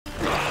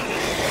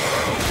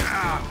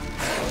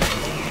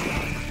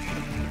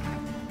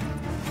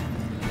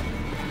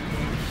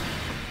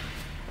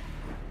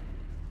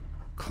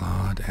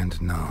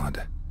and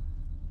nod.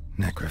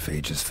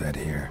 Necrophages fed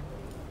here,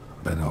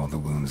 but all the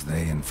wounds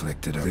they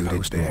inflicted are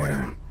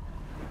post-mortem.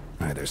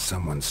 Either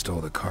someone stole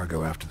the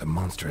cargo after the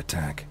monster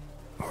attack,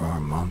 or our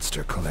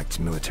monster collects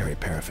military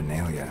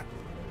paraphernalia.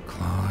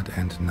 Clawed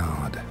and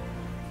nod.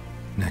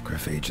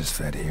 Necrophages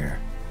fed here,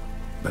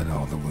 but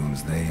all the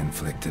wounds they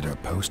inflicted are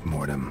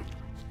post-mortem.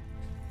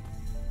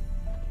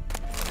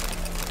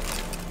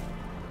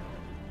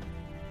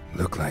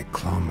 Look like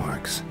claw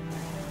marks,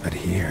 but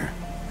here,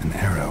 an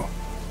arrow.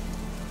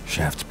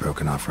 Shaft's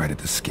broken off right at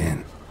the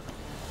skin.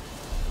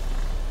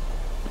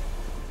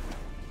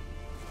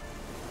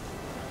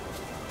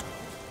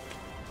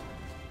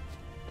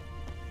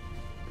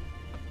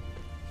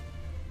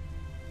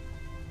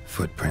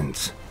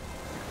 Footprints.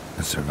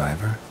 A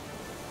survivor?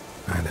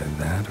 Either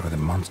that or the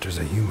monster's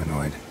a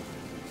humanoid.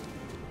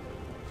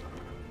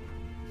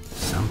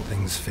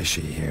 Something's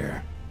fishy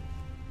here.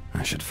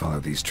 I should follow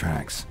these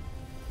tracks.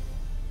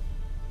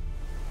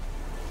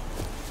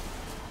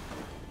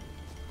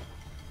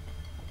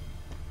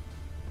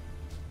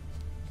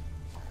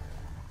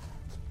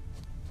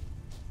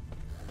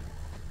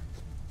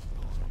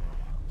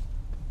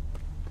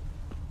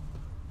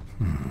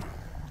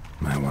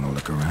 Might want to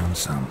look around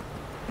some.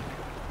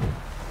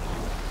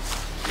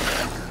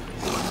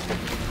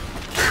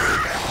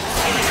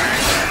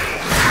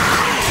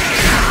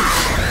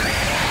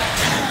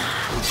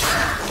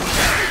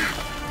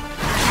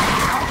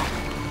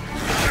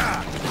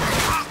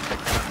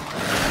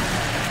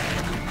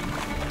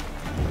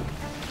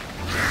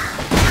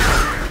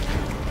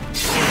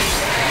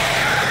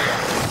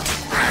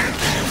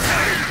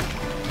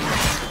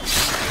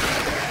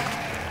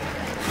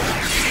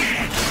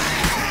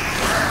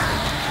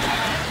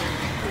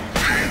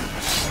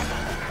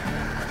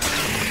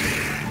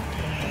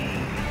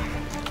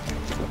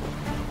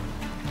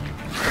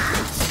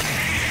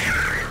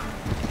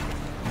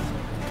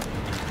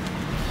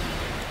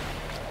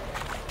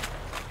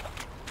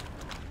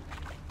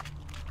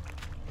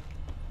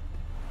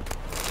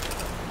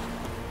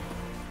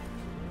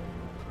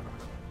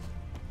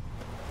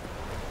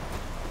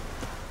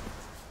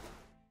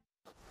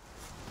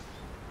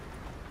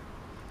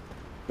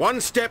 One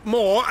step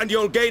more and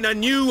you'll gain a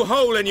new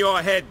hole in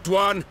your head,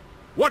 Dwan.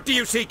 What do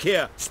you seek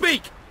here?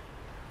 Speak!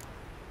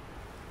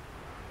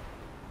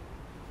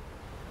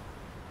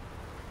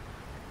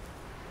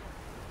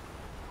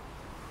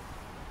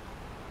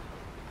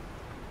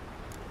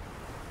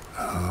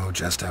 Oh,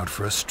 just out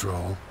for a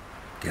stroll.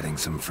 Getting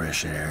some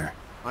fresh air.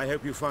 I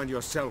hope you find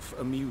yourself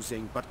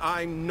amusing, but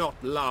I'm not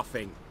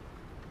laughing.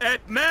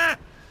 Edme!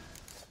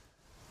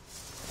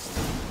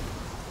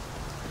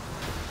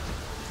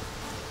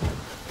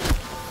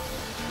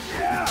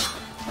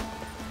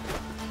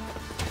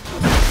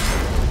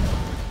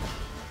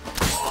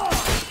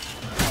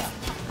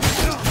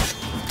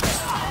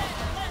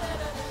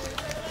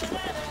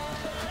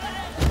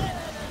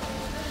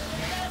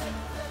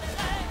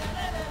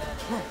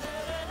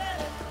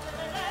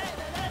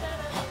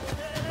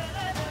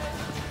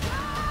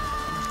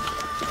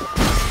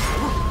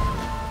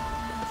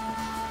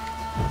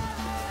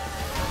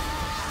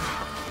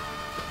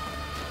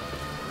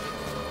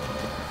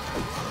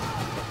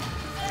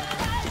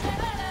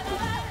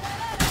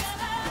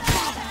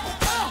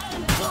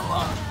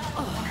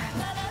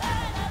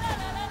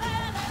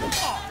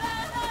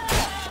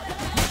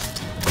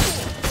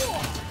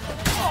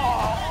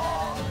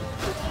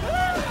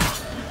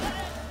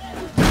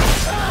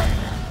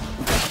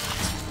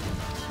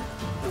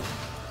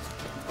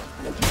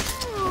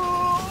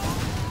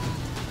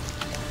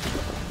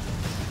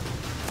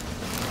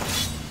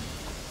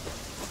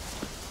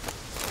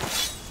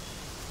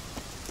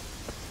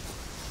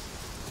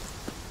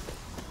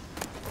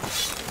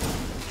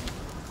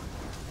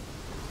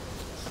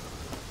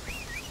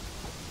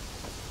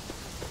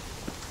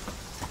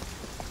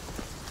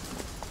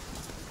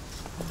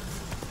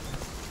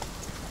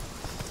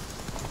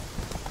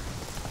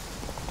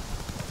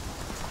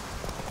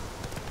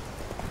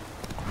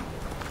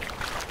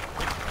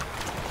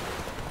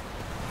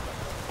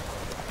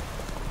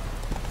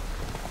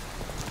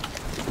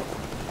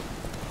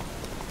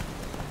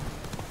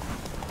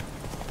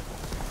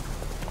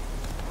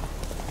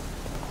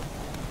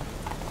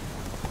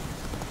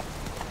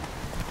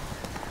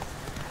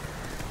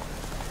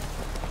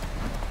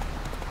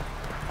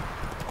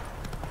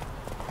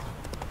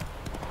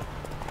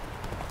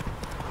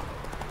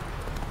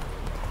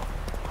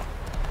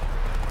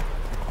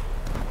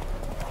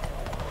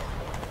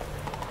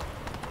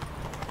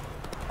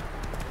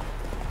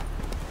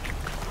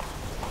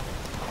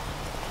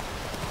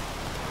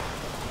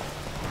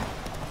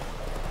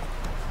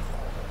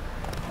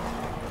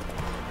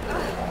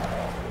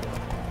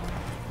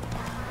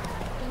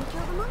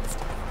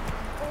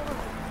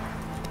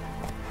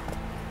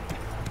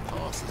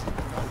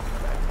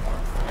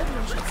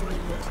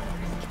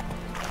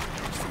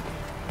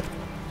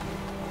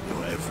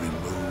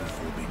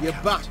 You're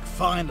back,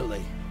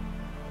 finally.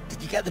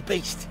 Did you get the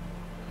beast?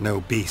 No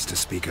beast to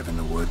speak of in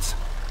the woods.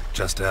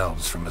 Just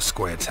elves from a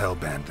Square Tail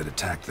band that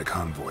attacked the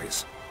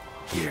convoys.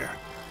 Here,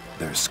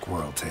 they're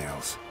squirrel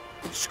tails.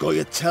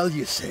 Scoia tell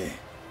you, say.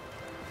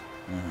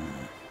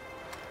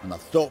 And I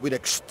thought we'd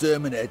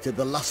exterminated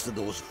the last of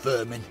those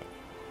vermin.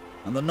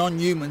 And the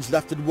non-humans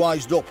left and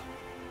wised up.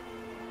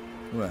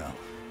 Well,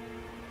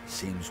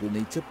 seems we'll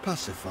need to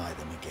pacify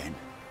them again.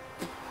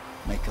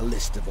 Make a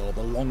list of all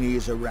the long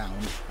ears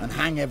around and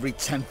hang every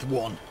 10th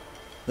one.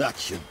 That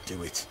should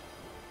do it.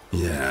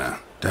 Yeah,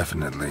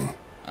 definitely.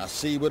 I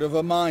see you would have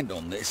a mind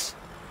on this.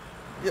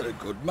 You're a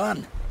good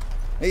man.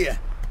 Here,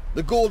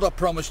 the gold I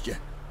promised you.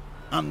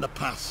 And the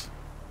pass.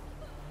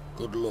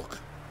 Good luck.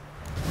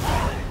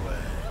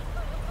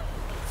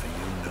 For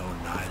you know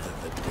neither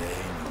the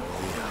day nor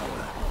the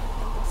hour.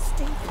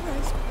 Stay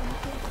close,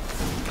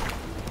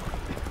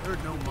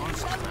 Heard no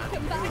monster man.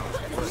 come back.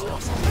 Where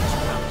else?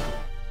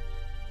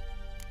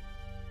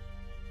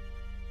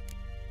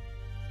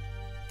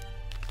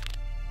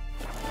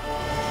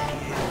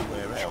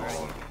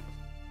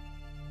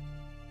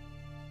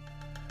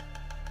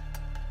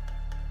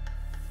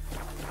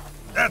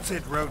 That's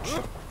it, Roach.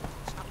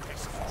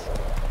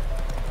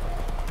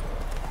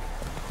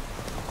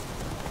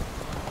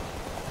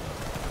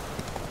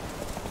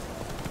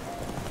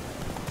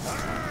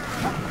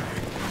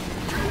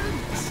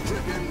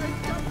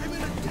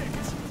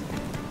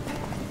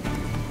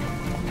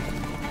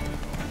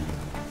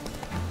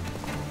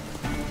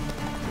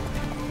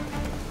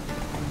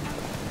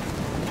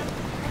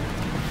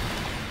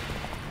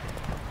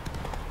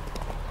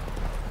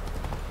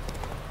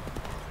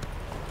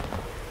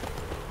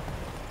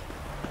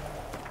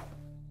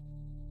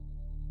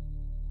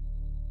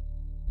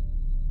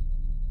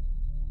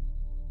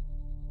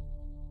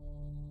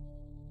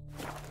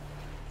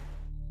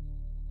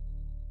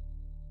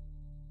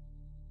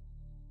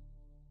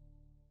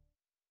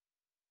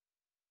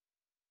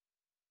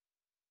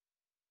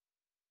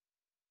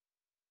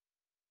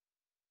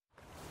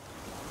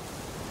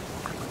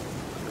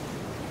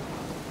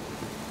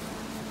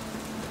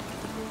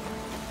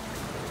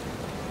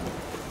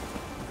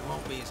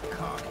 Be as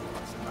cocky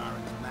as the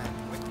Baron's men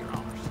with your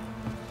honours.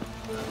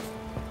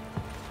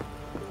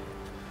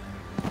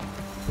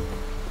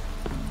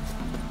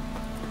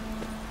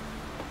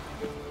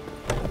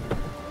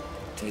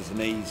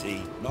 Tisn't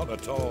easy, not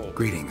at all.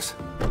 Greetings.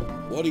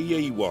 What do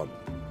ye want?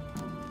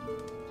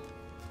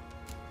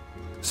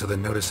 So the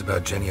notice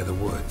about Jenny of the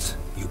Woods,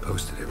 you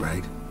posted it,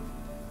 right?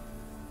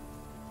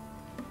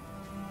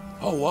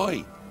 Oh,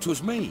 aye,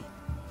 'twas me.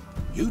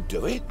 You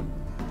do it?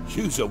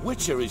 You's a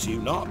witcher, is you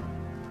not?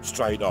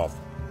 Straight off,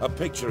 a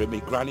picture in me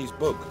granny's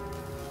book.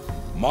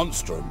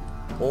 Monstrum,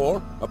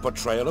 or a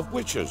portrayal of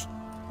witches.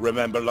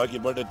 Remember like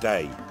it were the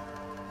day.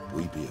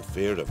 We be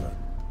afeard of her.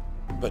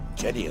 But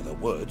Jenny of the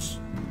Woods,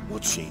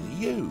 what's she to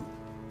you?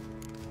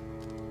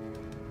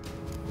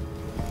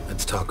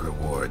 Let's talk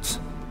rewards.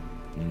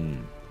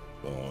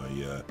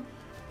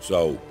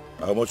 So,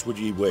 how much would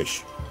ye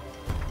wish?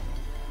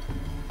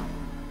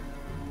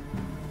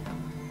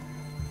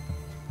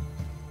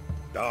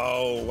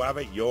 Oh, have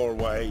it your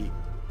way.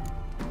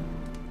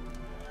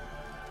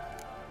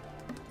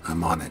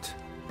 I'm on it.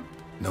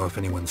 Know if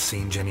anyone's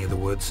seen Jenny of the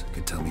Woods?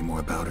 Could tell me more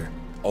about her.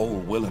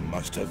 Old Willem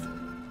must have,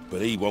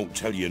 but he won't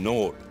tell you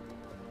naught.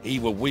 He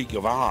were weak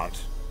of heart.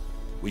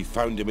 We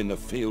found him in the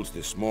fields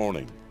this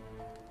morning.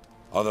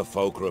 Other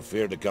folk are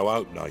afeard to go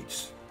out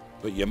nights.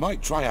 But you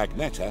might try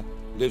Agneta,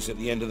 lives at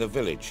the end of the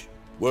village.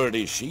 Word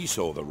is she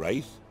saw the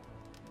wraith.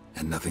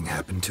 And nothing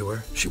happened to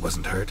her? She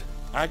wasn't hurt?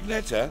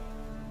 Agneta?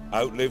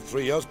 Outlived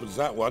 3 husbands,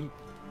 that one.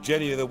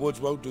 Jenny of the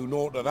Woods won't do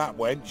naught to that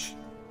wench.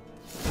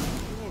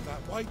 Oh, that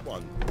white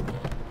one.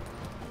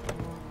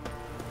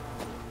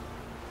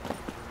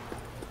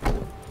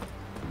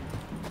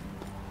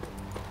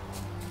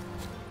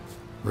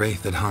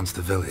 Wraith that haunts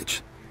the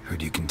village.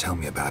 Heard you can tell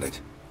me about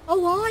it.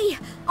 Oh,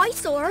 I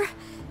saw her.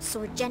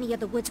 Saw Jenny of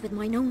the Woods with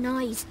mine own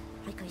eyes,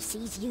 like I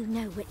sees you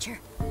now, Witcher.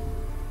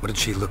 What did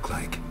she look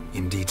like?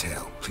 In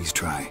detail, please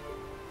try.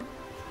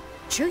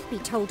 Truth be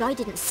told, I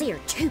didn't see her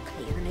too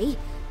clearly.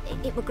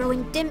 It were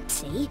growing dim,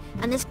 see,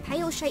 and this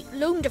pale shape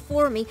loomed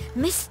afore me,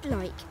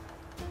 mist-like.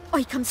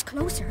 I comes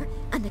closer,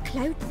 and the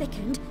cloud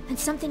thickened, and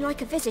something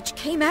like a visage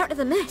came out of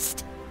the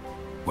mist.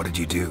 What did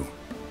you do?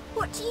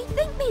 What do you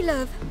think, me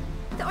love?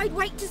 That I'd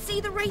wait to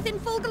see the wraith in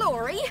full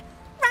glory?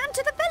 Ran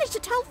to the village to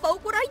tell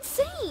folk what I'd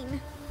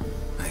seen.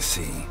 I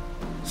see.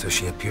 So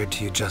she appeared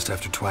to you just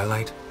after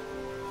twilight?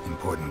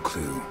 Important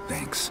clue,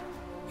 thanks.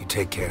 You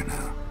take care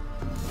now.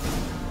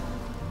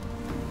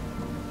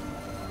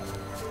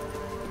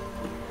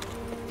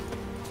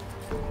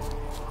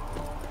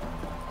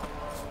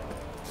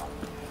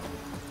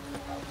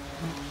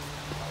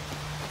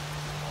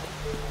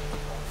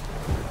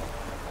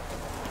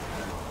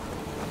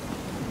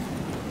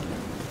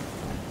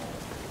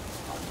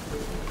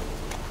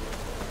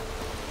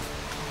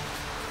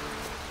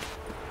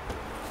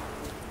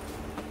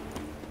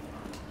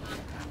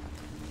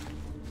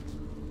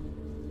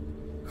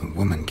 A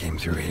woman came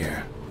through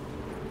here,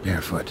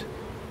 barefoot.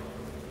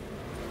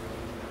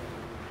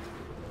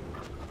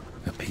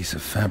 A piece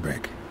of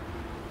fabric,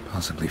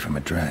 possibly from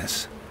a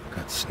dress,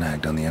 got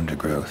snagged on the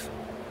undergrowth.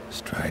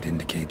 Stride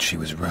indicates she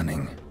was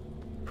running,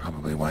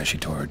 probably why she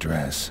tore her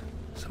dress.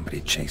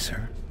 Somebody chase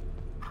her?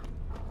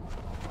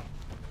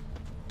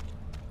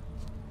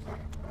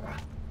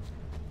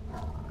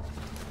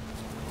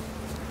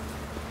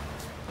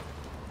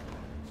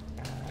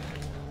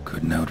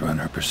 Couldn't outrun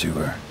her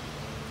pursuer.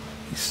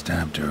 He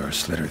stabbed her or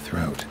slit her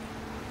throat.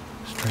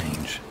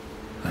 Strange.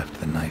 Left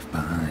the knife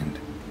behind.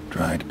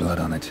 Dried blood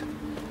on it.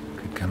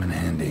 Could come in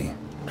handy.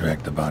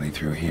 Dragged the body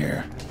through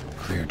here.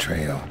 Clear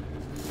trail.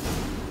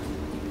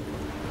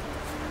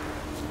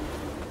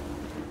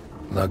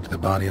 Lugged the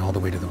body all the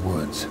way to the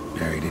woods.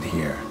 Buried it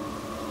here.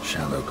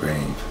 Shallow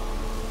grave.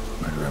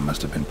 Murderer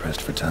must have been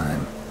pressed for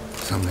time.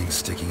 Something's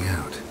sticking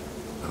out.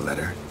 A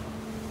letter?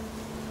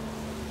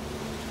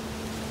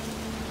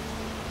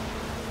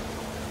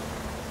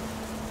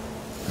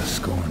 A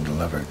scorned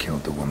lover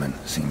killed the woman,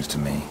 seems to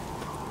me.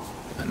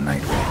 A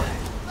night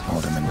wraith.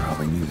 Alderman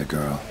probably knew the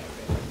girl.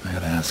 I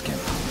gotta ask him.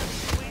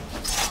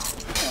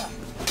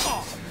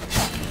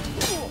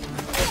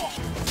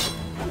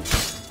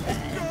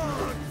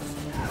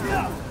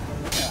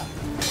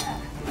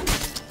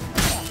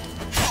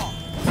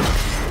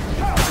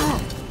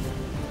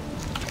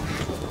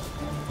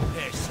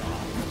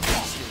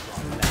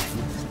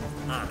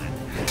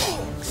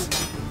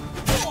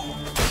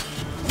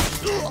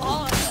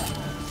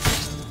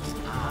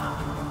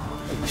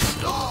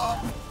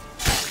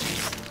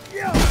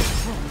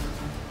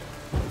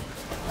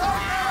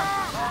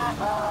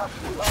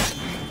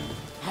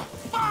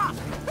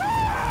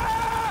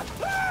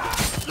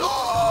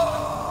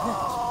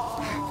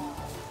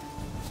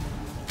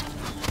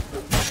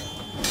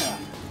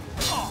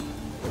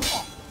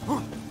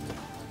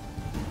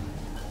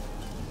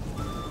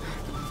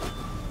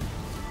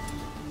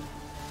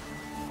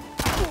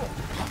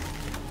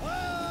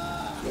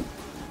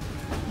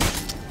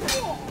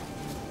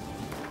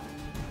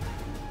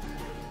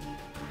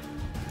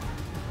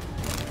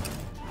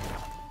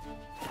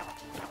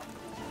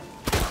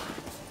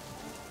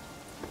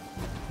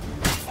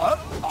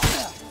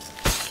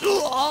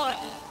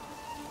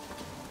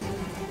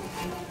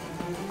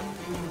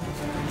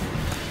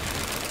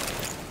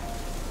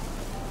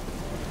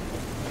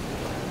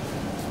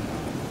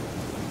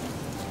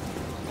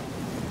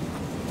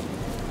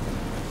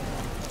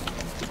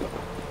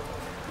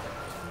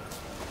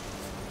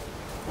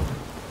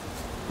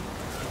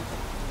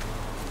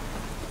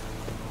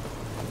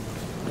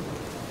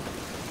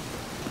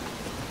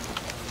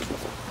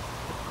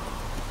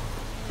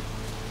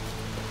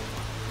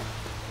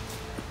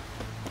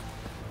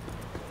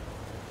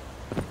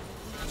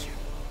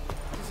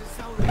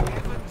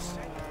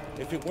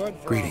 If it weren't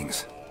for...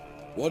 Greetings.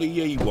 What do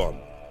ye want?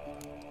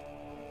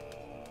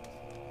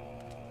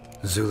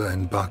 Zula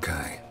and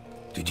Bakai.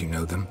 Did you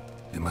know them?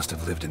 They must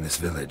have lived in this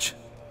village.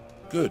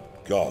 Good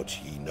God,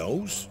 he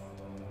knows.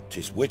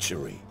 'Tis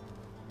witchery.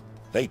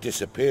 They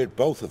disappeared,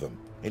 both of them,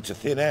 into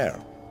thin air.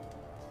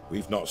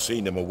 We've not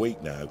seen them a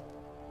week now.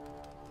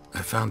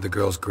 I found the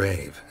girl's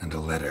grave and a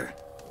letter.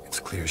 It's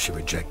clear she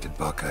rejected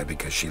Bakai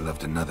because she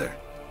loved another.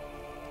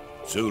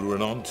 Zula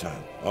and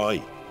Ontan,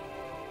 aye.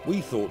 We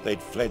thought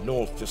they'd fled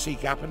north to seek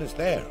happiness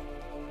there.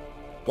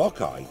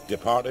 Bakai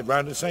departed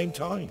round the same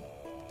time.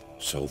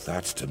 So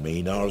that's to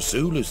mean our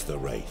Zula's the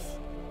wraith.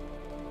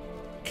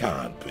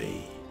 Can't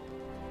be.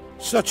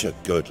 Such a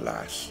good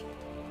lass.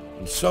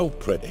 And so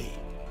pretty.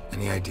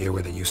 Any idea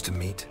where they used to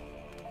meet?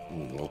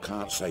 Well,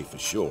 can't say for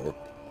sure.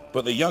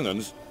 But the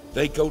young'uns,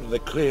 they go to the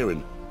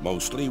clearing,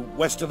 mostly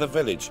west of the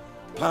village,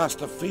 past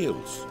the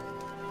fields.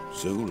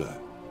 Zula.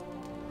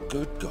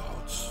 Good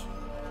gods.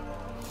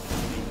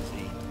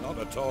 Not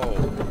at all.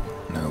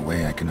 No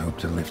way I can hope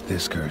to lift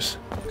this curse.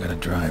 Gotta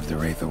drive the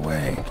wraith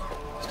away.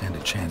 Stand a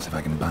chance if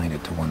I can bind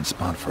it to one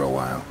spot for a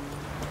while.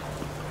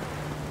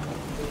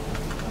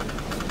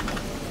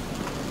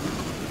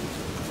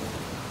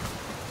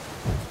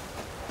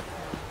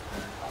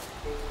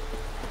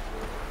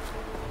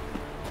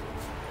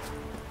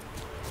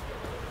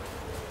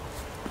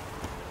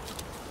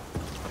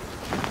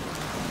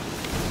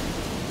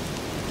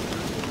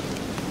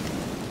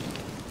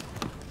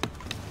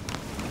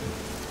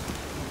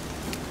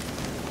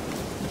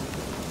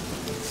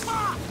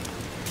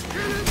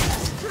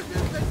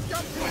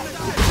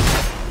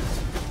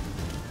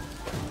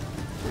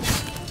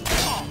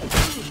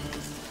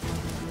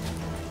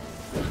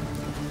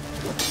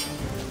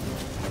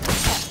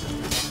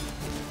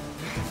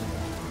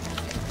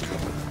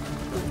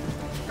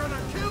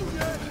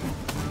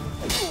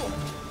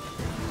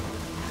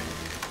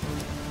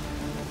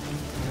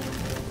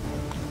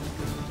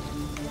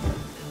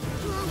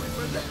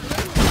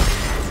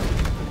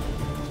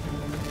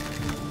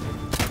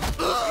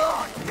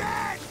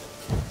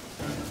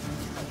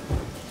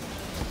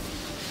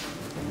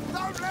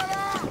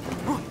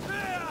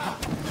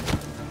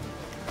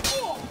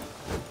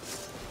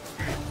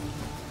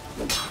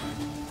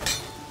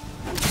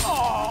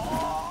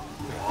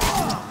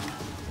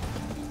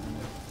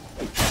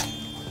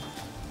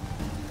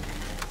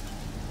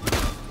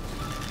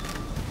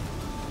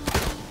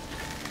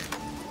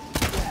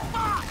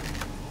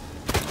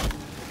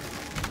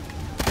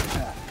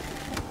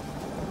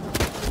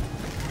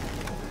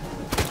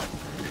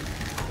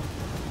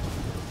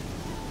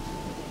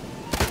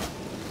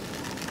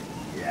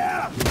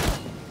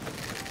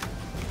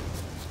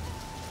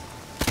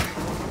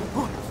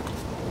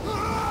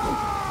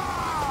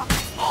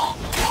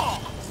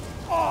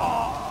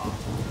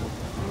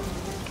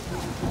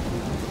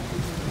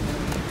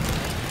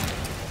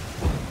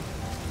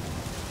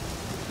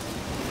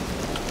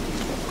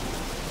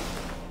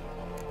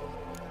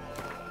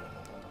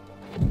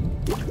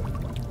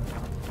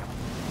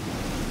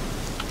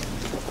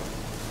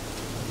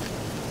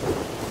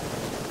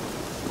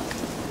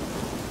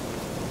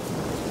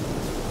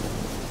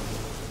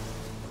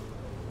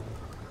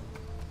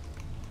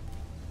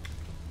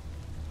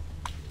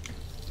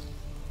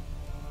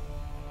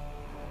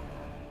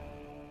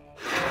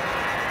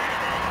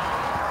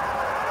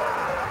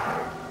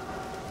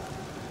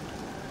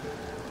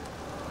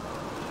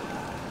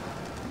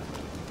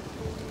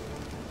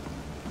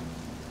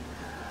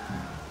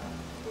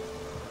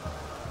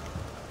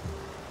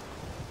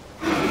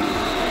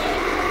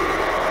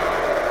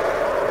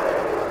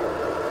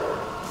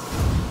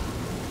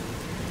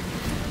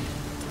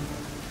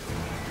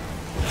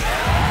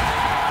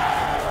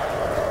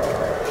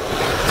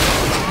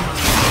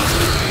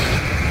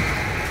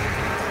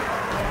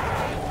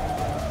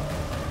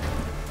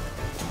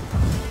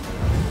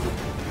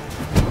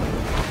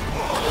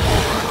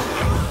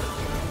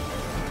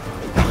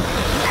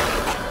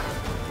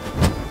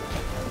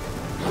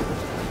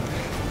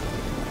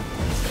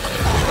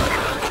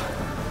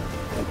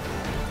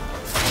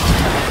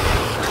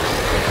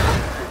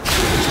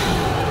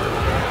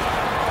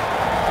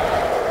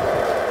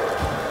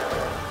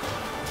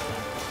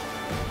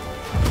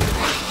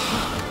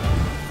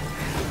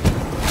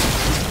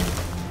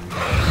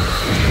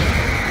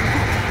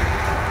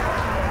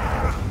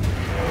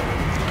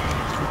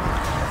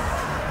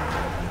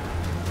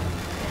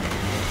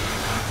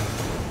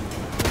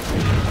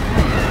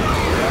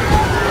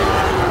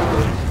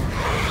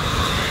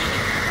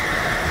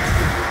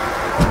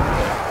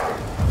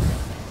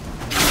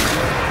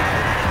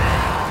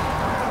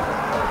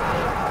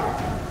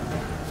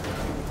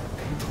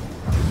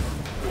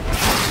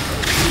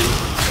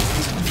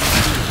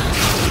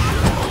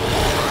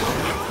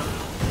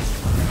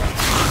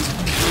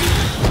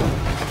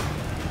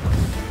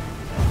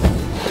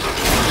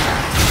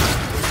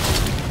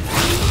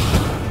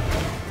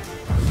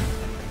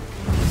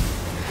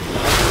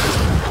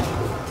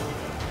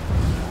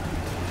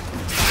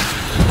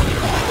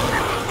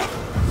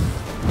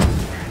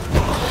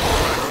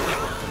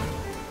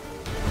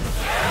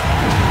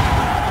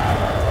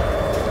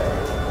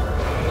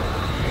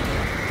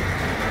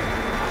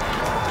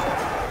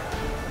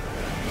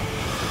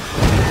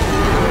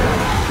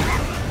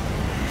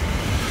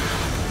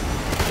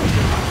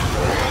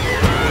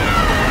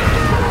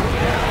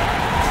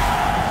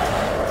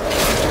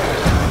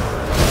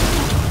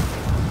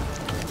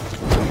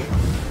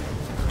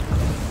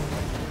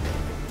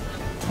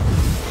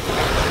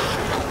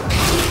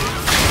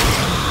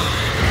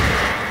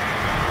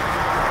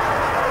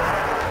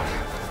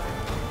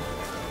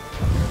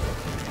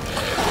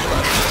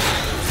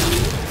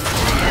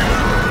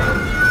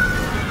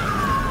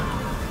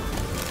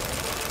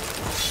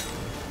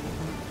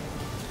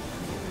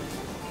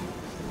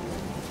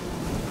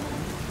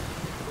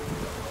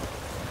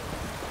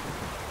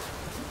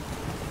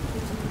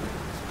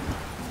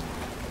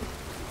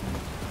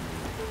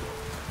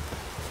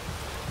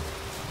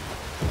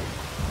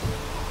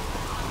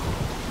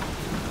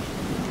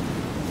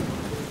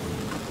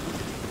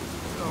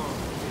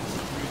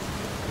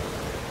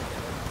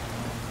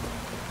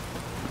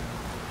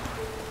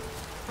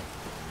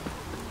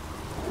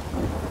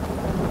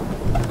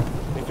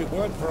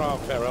 for our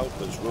fair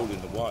helpers ruling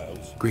the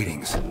wilds.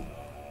 Greetings.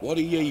 What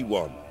do ye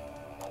want?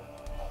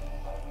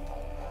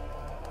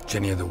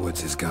 Jenny of the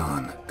Woods is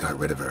gone. Got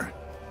rid of her.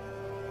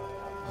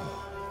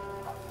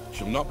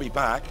 She'll not be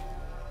back?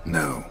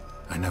 No.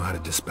 I know how to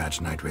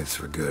dispatch night wraiths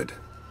for good.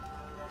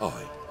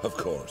 Aye, of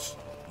course.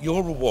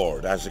 Your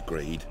reward, as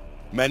agreed.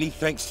 Many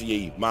thanks to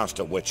ye,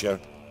 Master Witcher.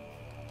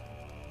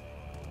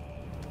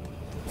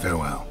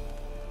 Farewell.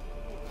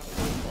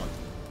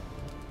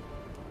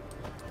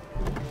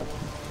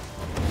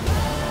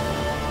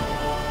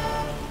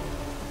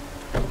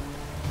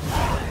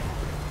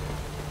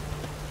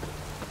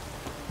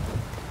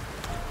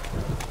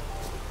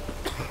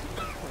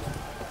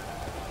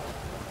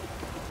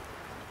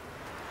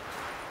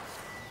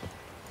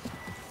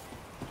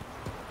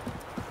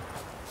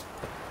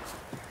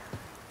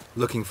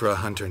 Looking for a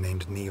hunter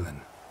named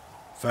Neelan.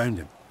 Found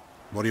him.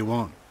 What do you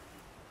want?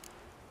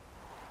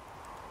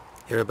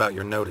 Hear about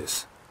your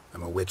notice.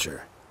 I'm a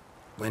witcher.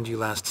 When do you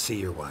last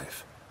see your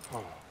wife?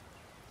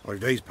 5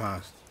 days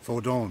passed,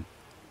 'fore dawn.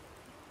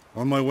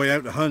 On my way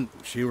out to hunt,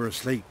 she were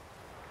asleep.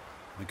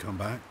 I come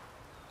back,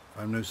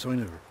 found no sign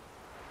of her.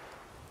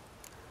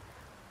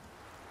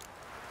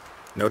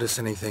 Notice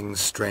anything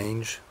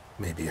strange?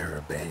 Maybe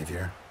her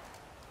behavior?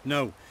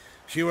 No,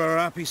 she were her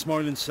happy,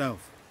 smiling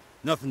self.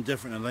 Nothing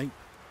different than late.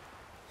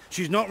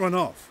 She's not run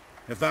off,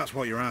 if that's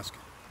what you're asking.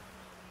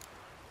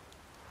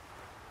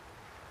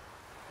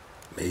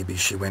 Maybe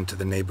she went to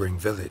the neighboring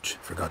village,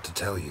 forgot to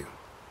tell you.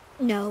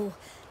 No,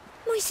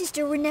 my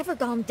sister were never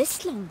gone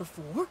this long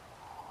before.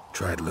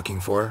 Tried looking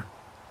for her?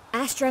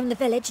 Asked round the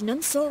village,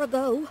 none saw her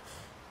go.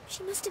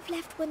 She must have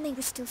left when they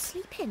were still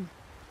sleeping.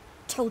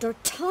 Told her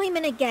time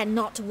and again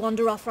not to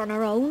wander off on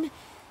her own.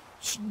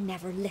 She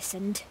never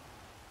listened.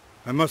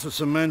 I must have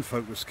some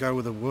menfolk to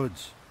scour the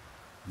woods.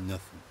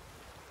 Nothing.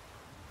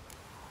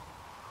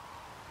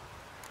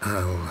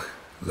 I'll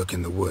look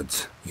in the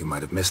woods. You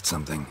might have missed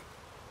something.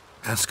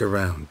 Ask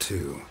around,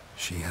 too.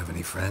 She have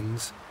any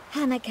friends?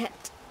 Hannah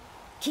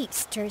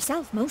keeps to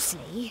herself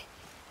mostly.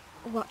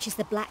 Watches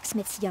the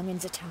blacksmith's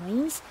young'uns at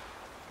times.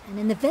 And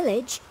in the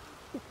village,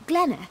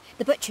 Glenna,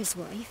 the butcher's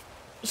wife,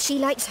 she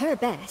likes her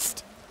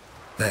best.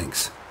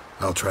 Thanks.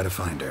 I'll try to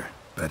find her,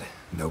 but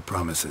no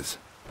promises.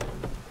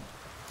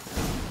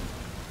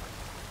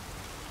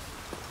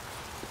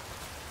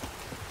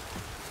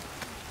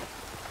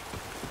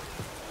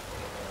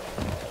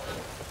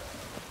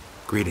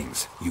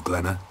 Greetings. You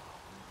Glenna?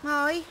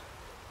 Aye,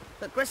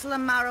 but gristle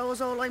and marrow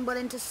is all I'm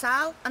willing to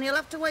sell, and you'll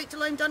have to wait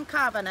till I'm done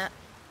carving it.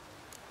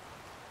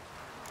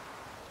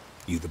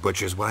 You the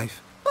butcher's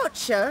wife?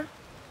 Butcher?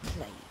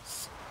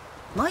 Please.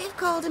 Might have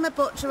called him a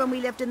butcher when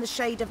we lived in the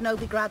shade of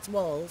Novigrad's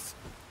walls.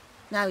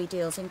 Now he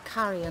deals in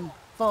carrion,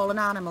 fallen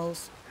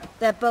animals.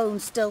 Their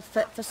bones still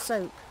fit for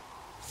soup.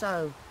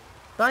 So,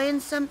 buying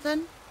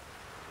something?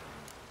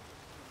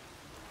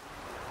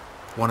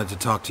 Wanted to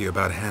talk to you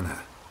about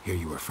Hannah. Hear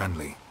you were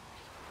friendly.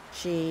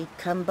 She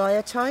come by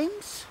at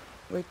times?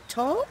 We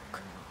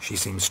talk? She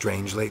seems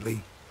strange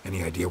lately.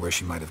 Any idea where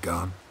she might have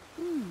gone?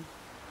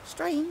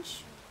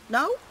 Strange.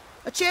 No,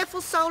 a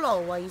cheerful soul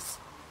always.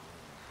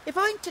 If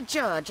I'm to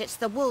judge, it's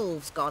the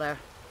wolves got her.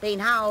 Been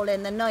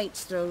howling the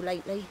nights through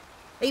lately.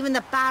 Even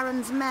the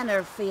Baron's men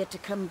are feared to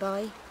come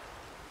by.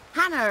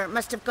 Hannah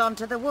must have gone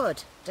to the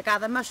wood, to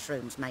gather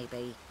mushrooms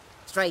maybe.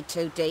 Strayed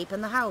too deep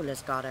and the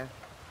howlers got her.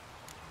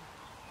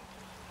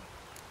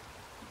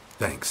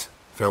 Thanks.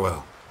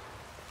 Farewell.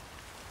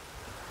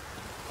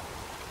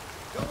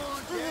 Come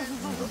on, Jen.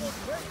 Come on,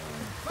 quick.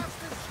 Fast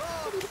and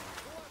sharp.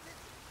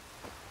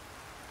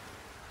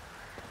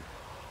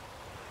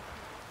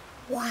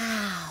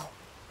 Wow.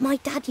 My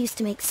dad used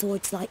to make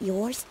swords like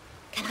yours.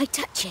 Can I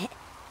touch it?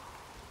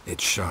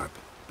 It's sharp.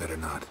 Better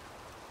not.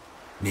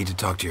 Need to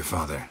talk to your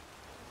father.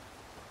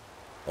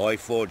 I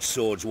forged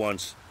swords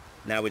once.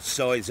 Now it's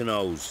scythes and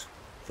hoes.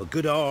 For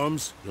good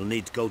arms, you'll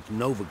need to go to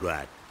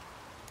Novigrad.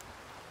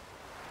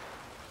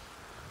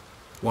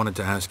 Wanted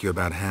to ask you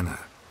about Hannah.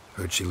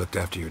 Heard she looked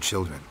after your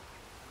children.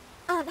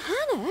 Aunt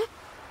Hannah?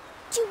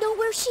 Do you know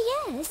where she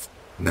is?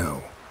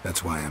 No,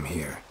 that's why I'm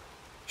here.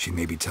 She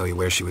maybe tell you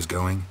where she was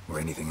going, or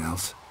anything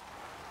else?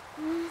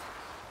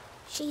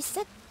 She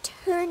said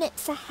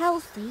turnips are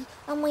healthy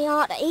and we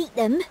ought to eat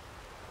them.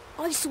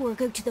 I saw her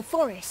go to the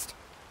forest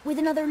with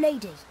another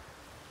lady.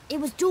 It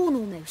was dawn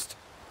almost.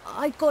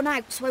 I'd gone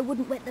out so I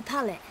wouldn't wet the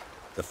pallet.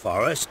 The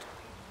forest?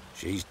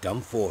 She's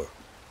done for.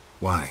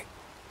 Why?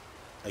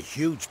 A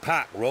huge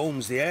pack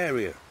roams the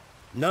area.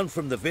 None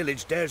from the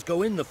village dares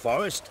go in the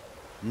forest.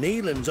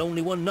 Neelan's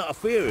only one not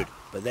afeared,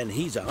 but then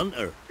he's a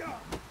hunter.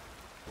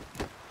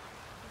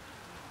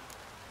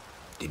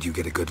 Did you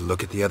get a good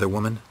look at the other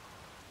woman?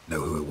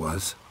 Know who it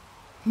was?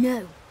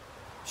 No.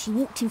 She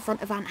walked in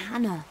front of Aunt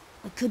Hannah.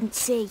 I couldn't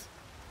see.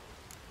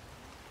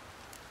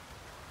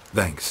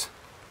 Thanks.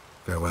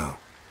 Farewell.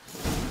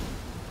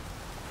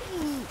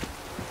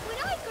 When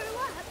I grow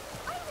up,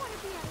 I want to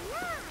be a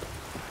lad.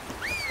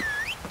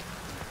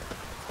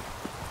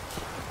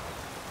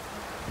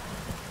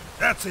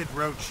 That's it,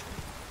 Roach.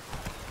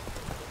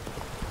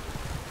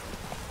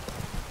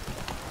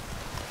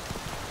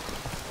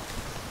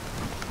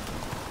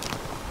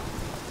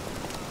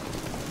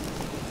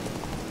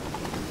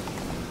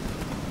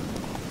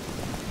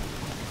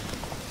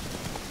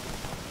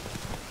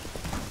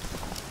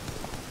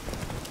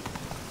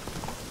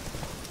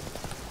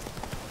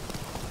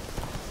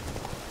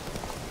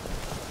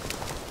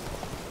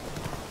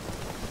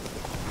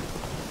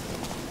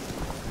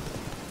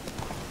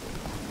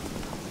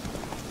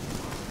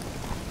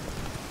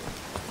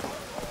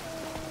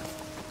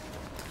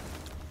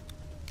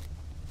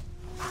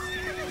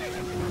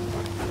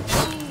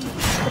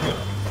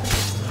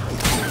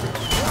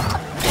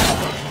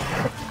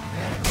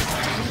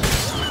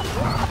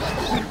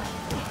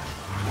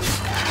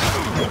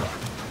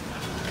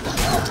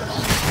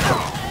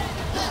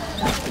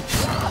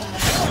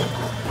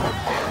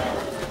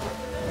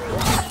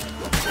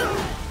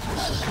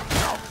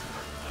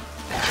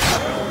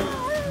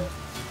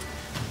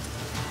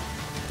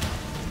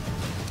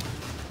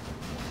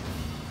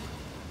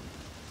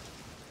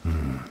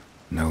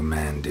 no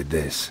man did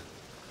this.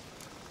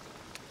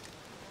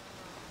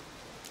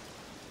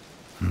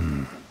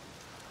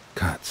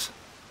 Cuts,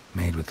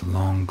 made with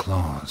long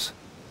claws,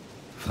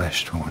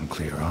 flesh torn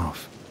clear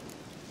off.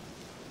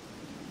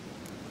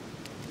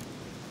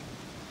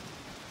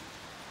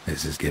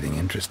 This is getting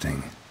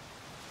interesting.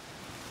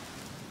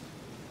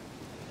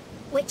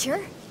 Witcher?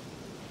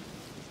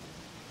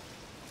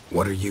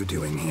 What are you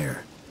doing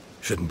here?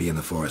 Shouldn't be in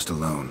the forest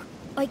alone.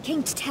 I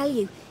came to tell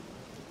you.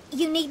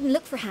 You needn't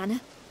look for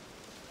Hannah.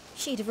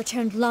 She'd have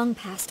returned long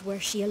past were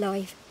she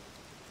alive.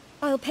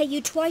 I'll pay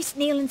you twice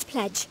Neelan's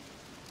pledge.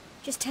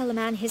 Just tell the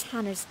man his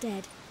Hannah's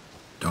dead.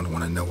 Don't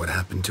want to know what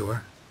happened to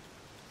her?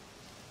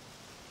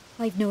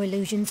 I've no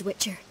illusions,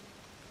 Witcher.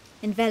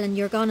 In Velen,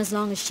 you're gone as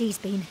long as she's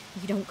been.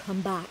 You don't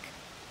come back.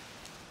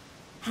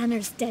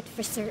 Hannah's dead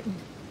for certain.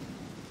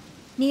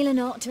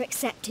 Neelan ought to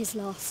accept his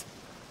loss.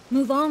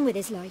 Move on with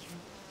his life.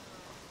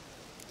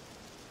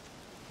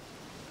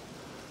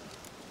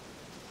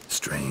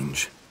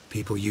 Strange.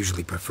 People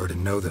usually prefer to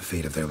know the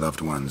fate of their loved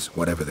ones,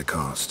 whatever the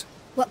cost.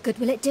 What good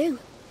will it do?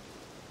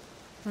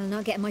 I'll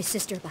not get my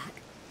sister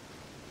back.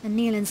 And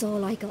Neelan's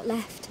all I got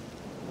left.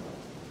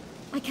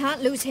 I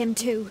can't lose him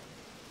too.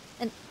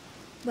 And,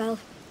 well,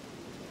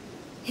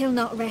 he'll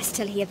not rest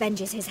till he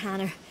avenges his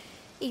Hannah,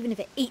 even if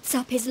it eats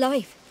up his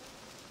life.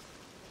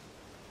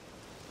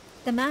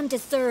 The man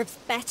deserves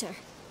better.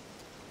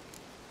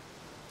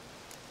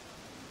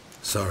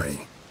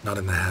 Sorry, not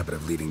in the habit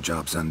of leaving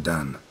jobs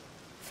undone.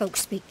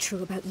 Folks speak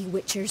true about you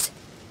Witchers.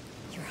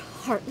 You're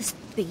heartless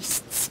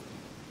beasts.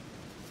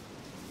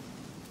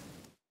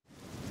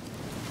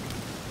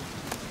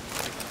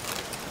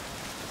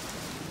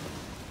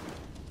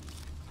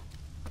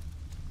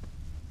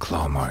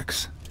 Claw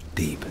marks,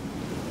 deep.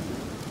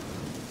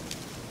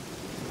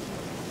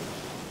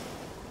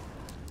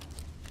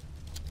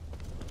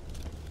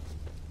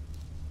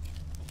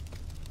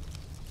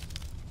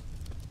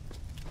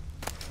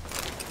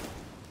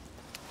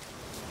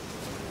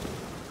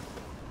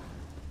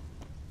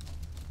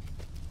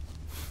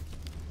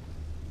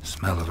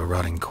 Smell of a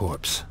rotting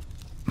corpse.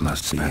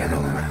 Must be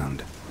all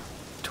around.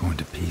 Torn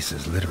to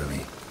pieces,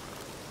 literally.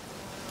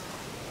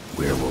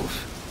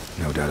 Werewolf.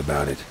 No doubt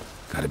about it.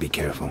 Gotta be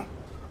careful.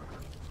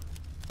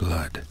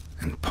 Blood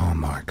and paw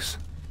marks.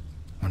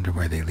 Wonder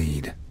where they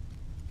lead.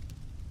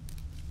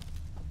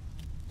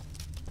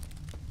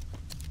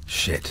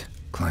 Shit.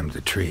 Climbed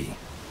the tree.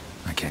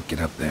 I can't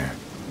get up there.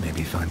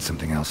 Maybe find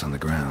something else on the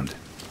ground.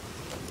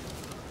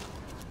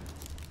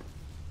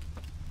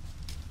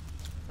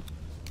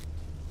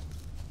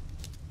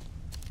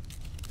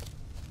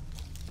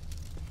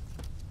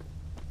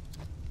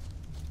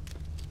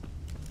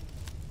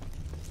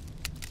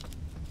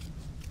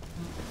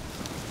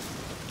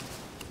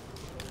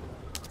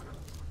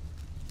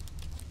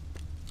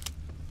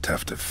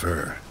 Tuft of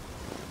fur.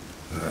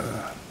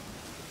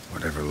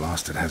 Whatever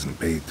lost it hasn't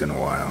bathed in a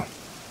while.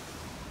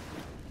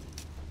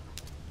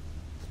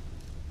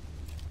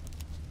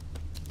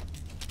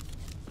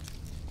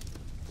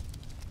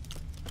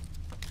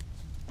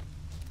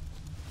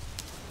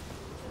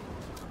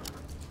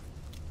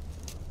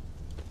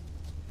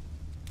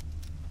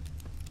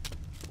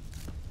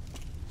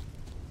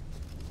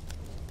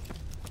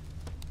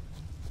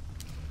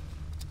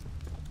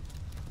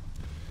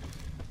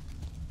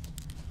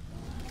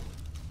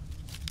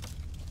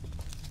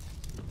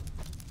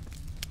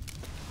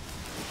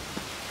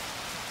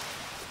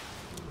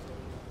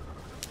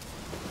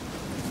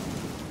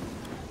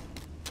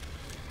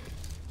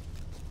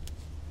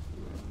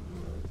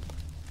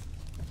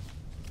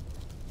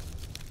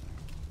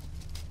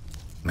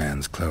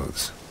 Man's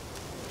clothes.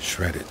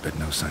 Shredded, but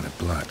no sign of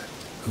blood.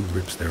 Who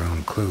rips their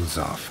own clothes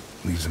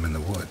off, leaves them in the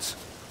woods?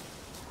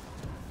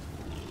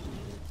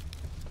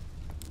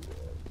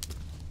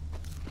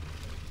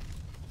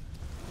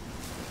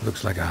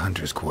 Looks like a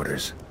hunter's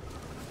quarters.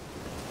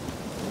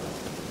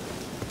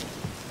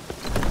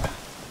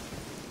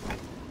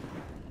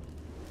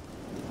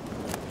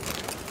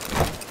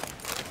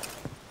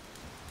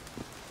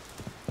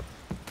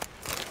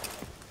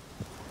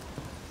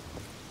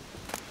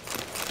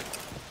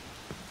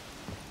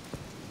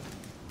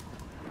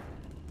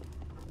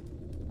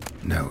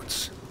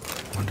 Notes.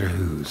 Wonder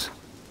whose.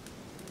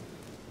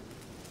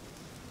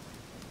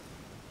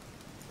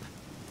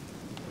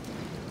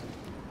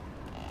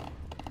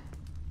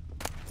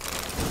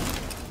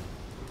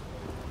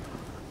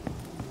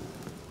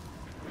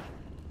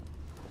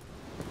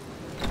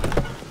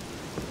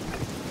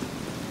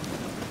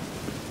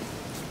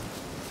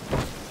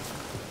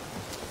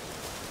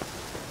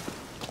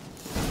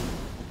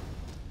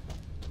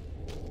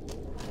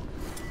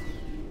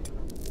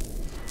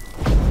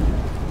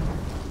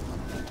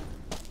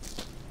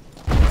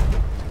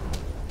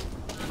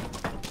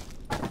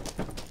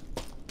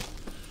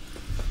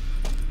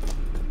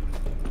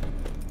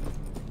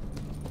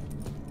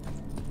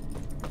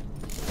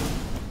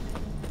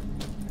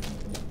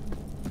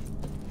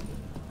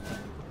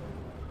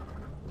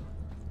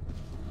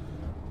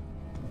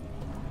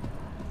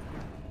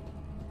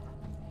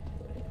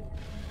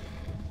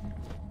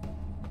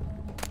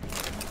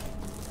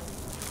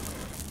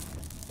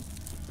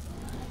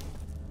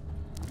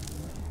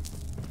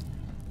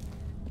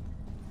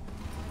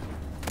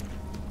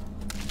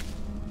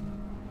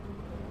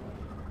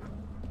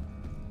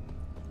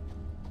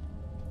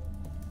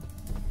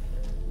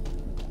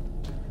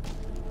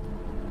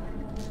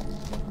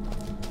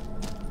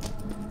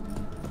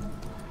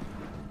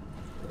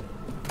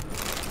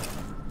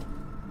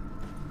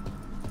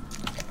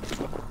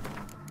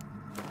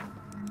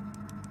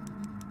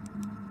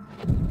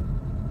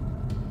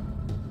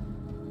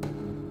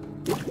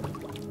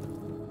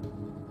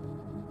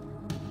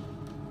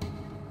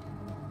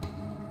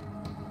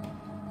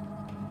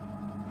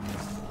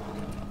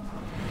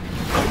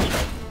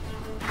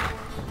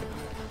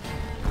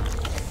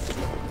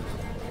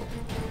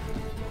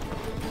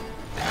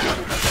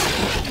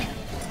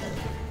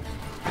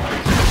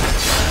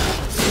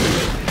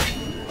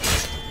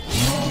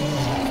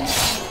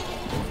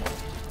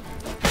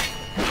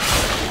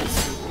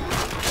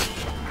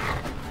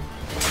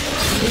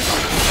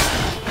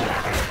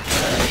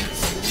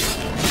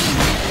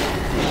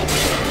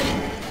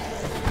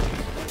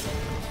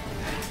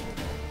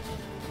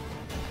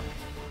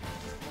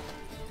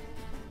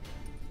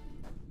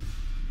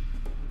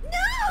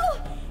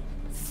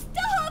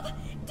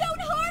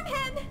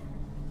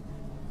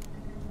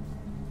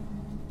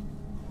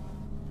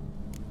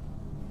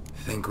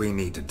 think we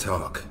need to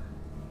talk.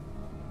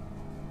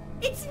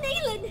 It's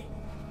Neelan!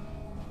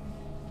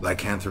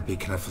 Lycanthropy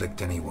can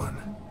afflict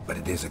anyone, but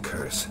it is a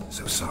curse,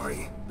 so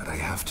sorry, but I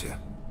have to.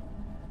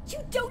 You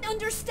don't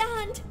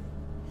understand!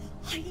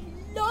 I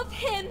love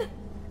him!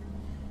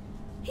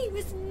 He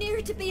was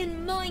near to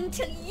being mine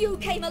till you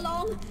came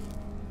along!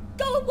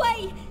 Go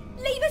away!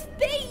 Leave us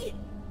be!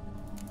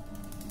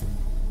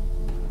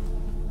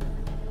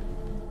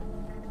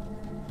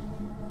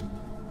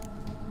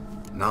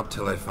 Not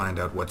till I find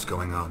out what's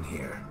going on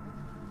here.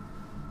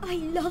 I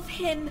love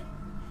him!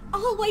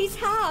 Always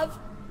have!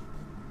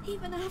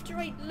 Even after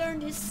I'd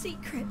learned his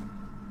secret.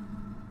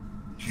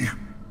 You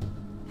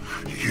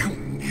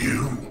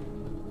knew?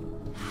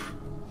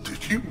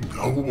 Did you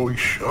know I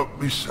shut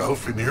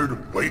myself in here to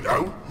wait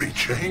out me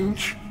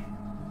change?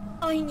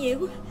 I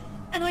knew,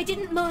 and I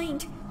didn't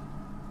mind.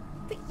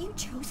 But you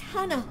chose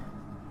Hannah.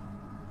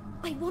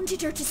 I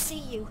wanted her to see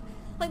you.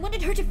 I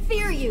wanted her to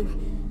fear you.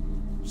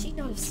 She'd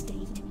not have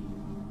stayed.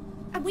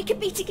 And we could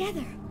be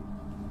together.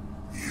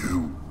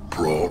 You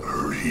brought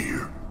her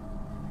here.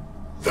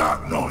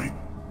 That night.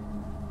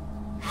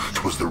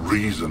 'Twas the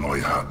reason I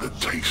had the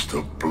taste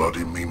of blood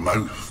in me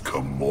mouth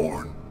come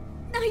morn.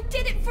 I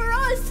did it for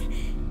us!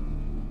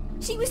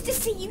 She was to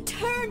see you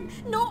turn,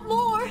 not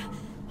more.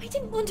 I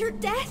didn't want her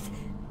death.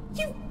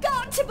 You've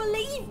got to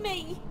believe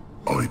me!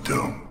 I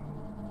don't.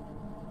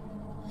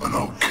 And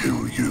I'll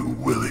kill you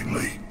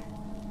willingly.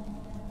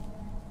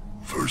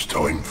 First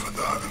time for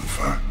that, in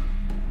fact.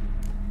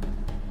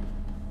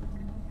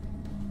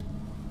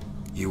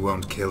 You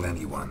won't kill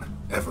anyone,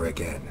 ever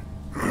again.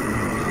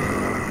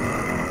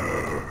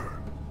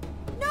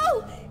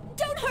 No!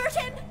 Don't hurt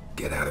him!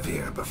 Get out of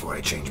here before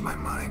I change my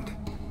mind.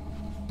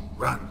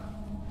 Run.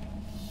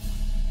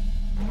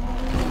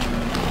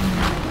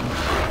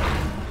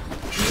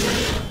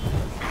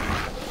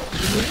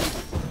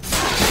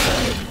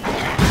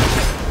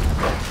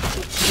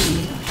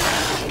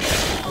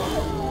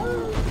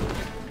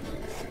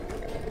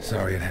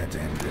 Sorry it had to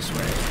end this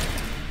way.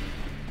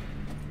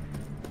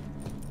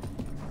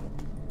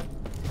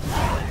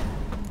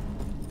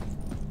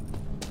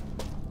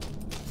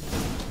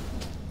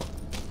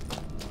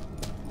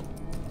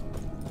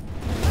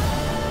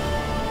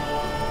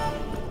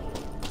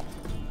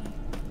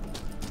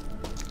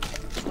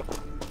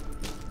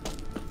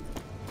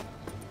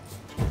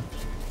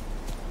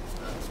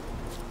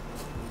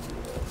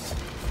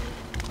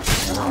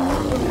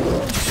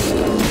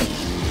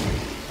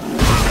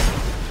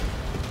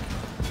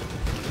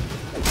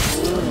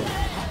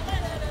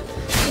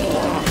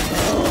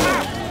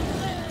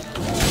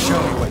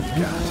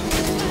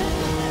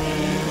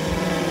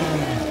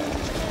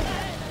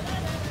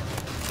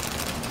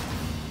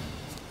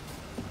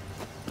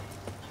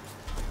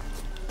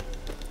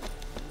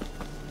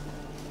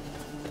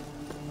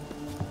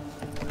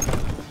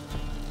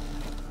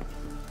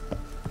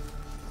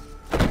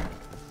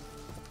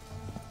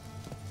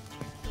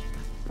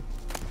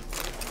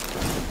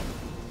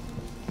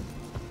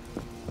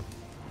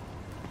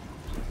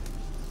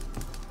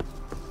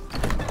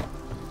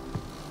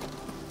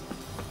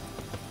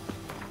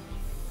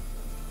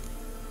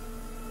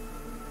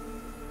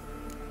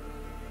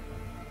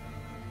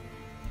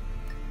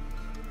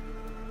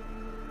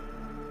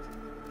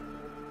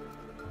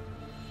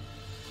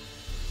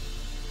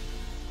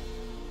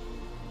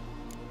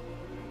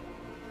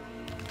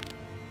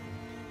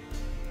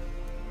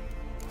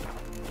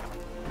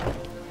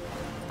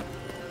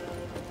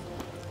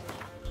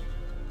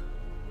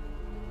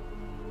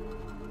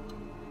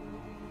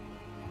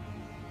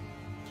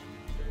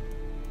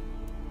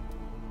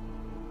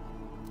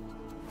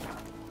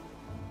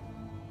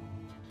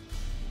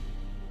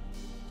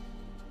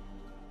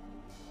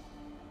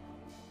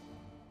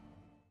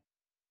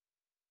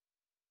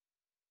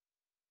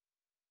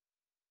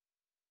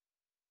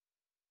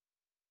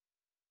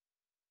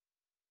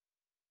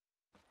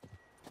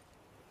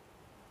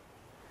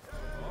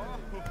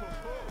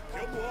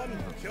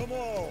 Come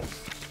on!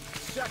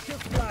 Sack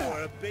of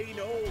flour being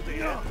old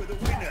here for the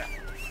winner.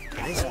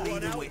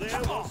 Anyone out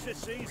there wants to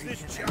seize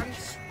this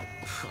chance?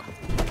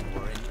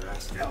 More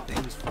interesting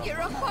things from... You're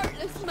a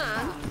heartless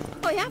man.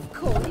 I have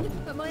coin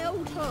at my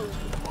old home.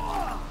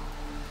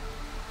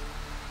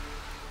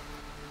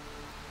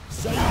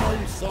 Same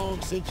old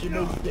song since you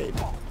moved in.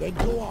 Then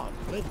go on,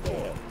 live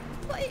there.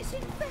 But it's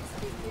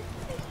infested with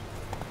things.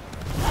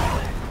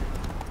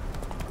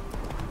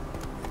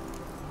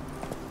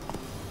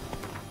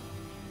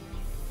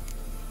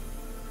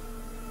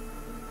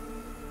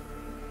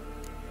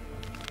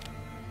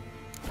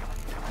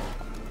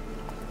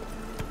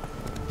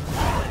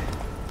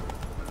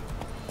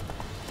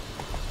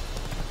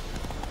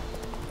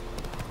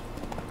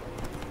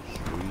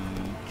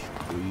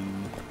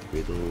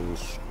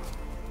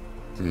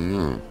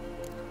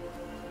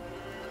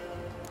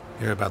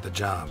 Hear about the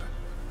job.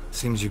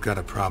 Seems you've got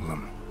a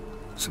problem.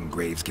 Some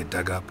graves get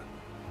dug up?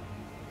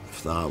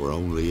 If that were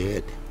only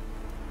it.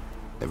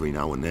 Every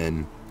now and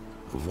then,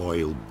 a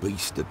vile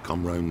beast would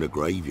come round the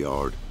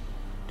graveyard,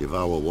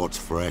 devour what's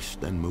fresh,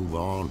 then move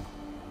on.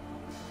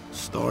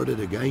 Started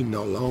again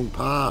not long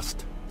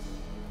past.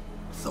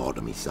 Thought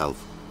to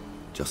myself,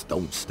 just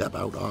don't step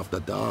out after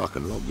dark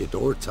and lock your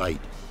door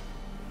tight.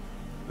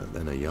 But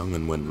then a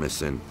young'un went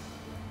missing.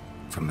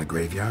 From the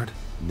graveyard?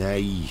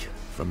 Nay,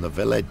 from the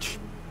village.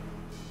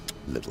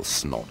 Little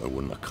snotter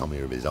wouldn't have come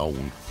here of his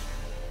own.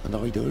 And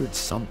I'd heard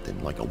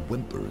something like a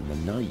whimper in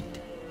the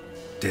night.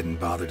 Didn't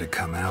bother to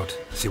come out,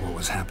 see what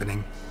was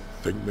happening?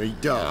 Think me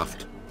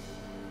daft?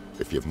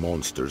 If you've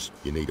monsters,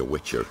 you need a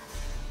witcher.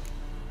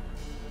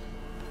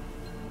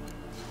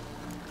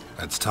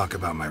 Let's talk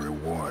about my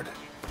reward.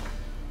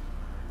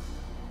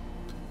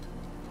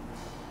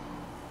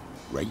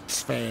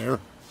 Rate's fair,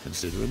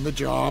 considering the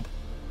job.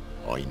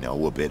 I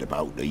know a bit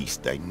about these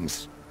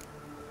things.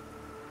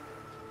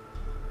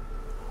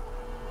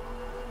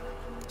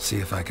 See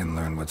if I can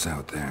learn what's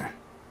out there.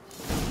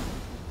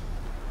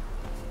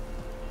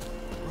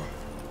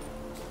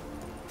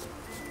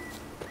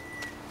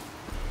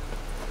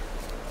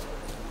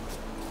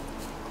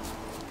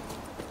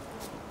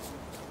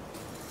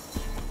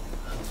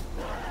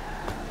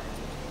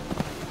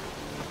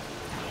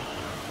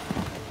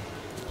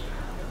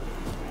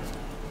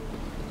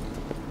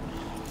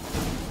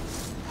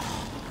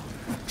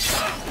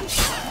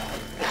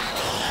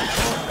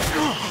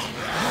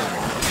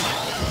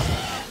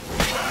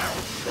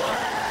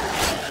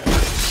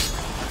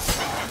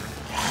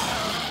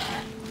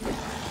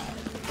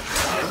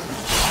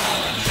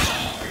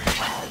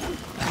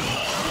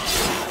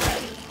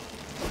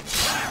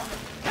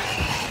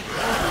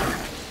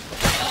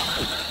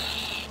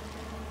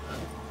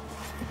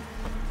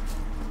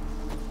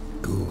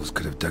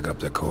 Could have dug up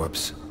the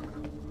corpse.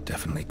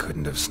 Definitely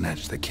couldn't have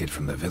snatched the kid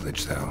from the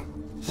village, though.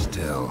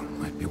 Still,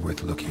 might be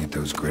worth looking at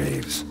those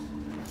graves.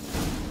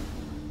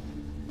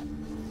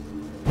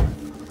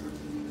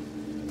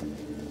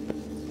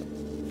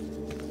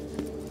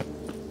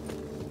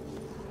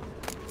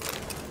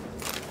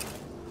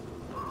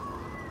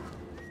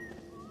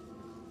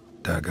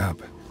 Dug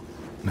up.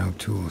 No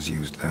tools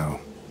used, though.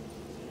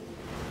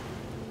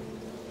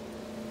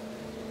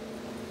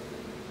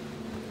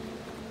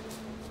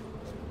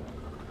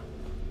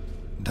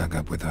 Dug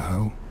up with a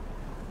hoe?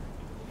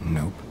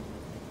 Nope.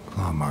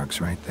 Claw marks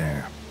right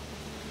there.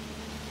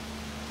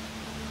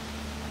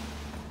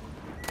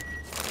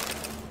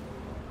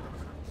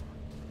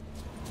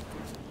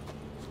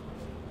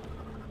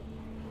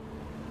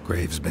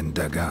 Grave's been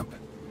dug up.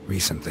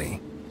 Recently.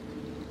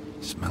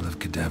 Smell of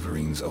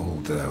cadaverine's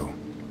old, though.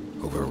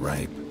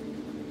 Overripe.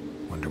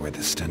 Wonder where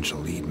the stench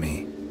will lead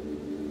me.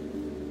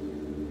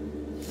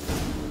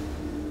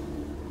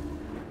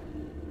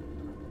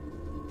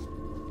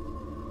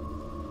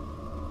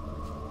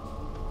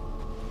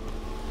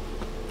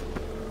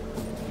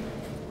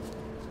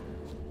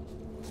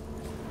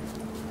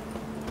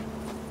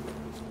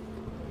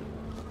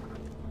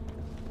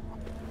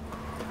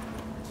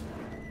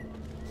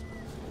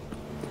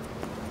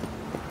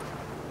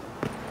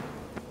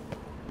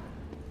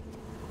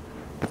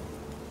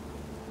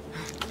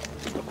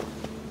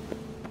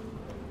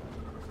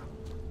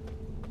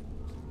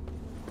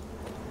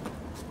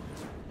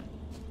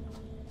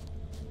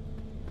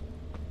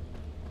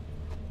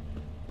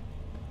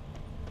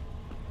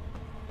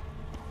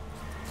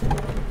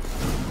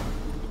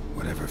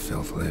 Whatever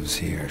filth lives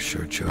here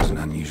sure chose an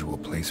unusual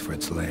place for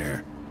its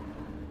lair.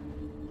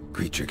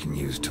 Creature can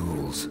use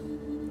tools.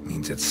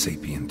 Means it's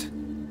sapient,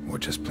 or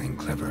just plain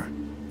clever.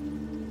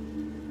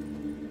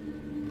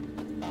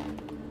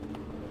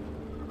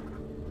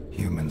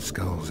 Human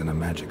skulls in a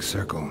magic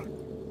circle.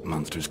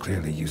 Monsters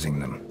clearly using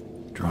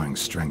them, drawing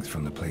strength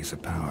from the place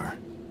of power.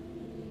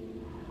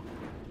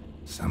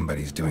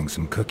 Somebody's doing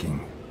some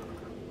cooking.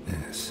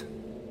 This,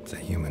 it's a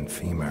human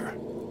femur.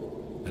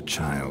 A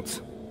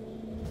child's.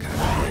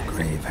 Gotta be a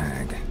grave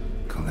hag.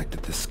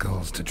 Collected the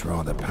skulls to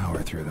draw the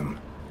power through them.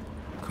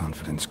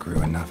 Confidence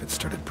grew enough it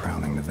started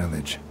prowling the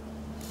village.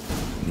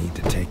 Need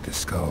to take the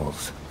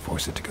skulls,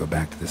 force it to go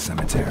back to the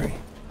cemetery.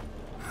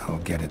 I'll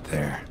get it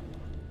there.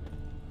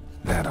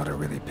 That ought to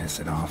really piss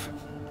it off.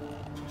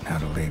 Now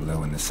to lay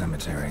low in the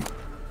cemetery.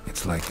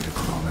 It's likely to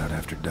crawl out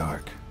after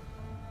dark.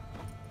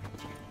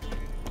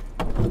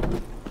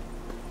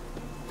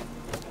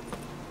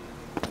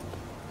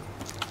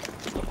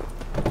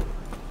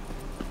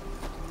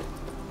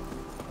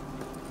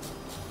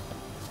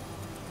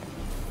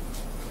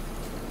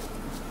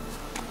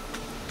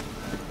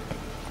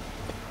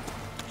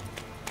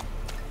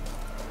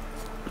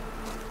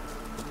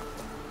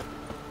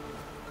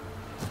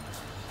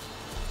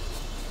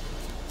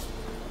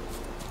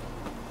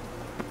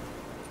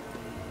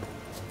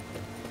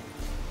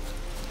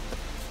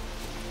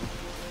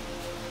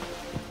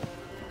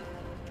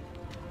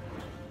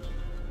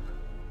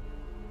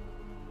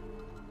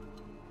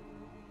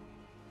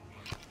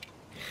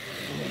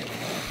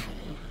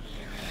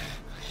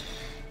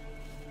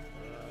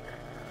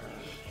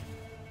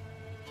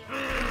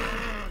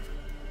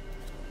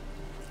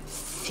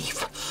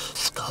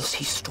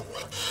 He stole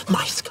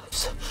my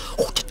skulls.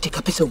 Ought to dig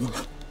up his own.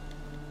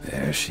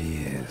 There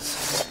she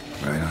is.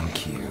 Right on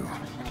cue.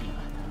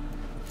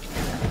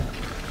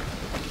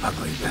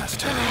 Ugly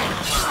bastard.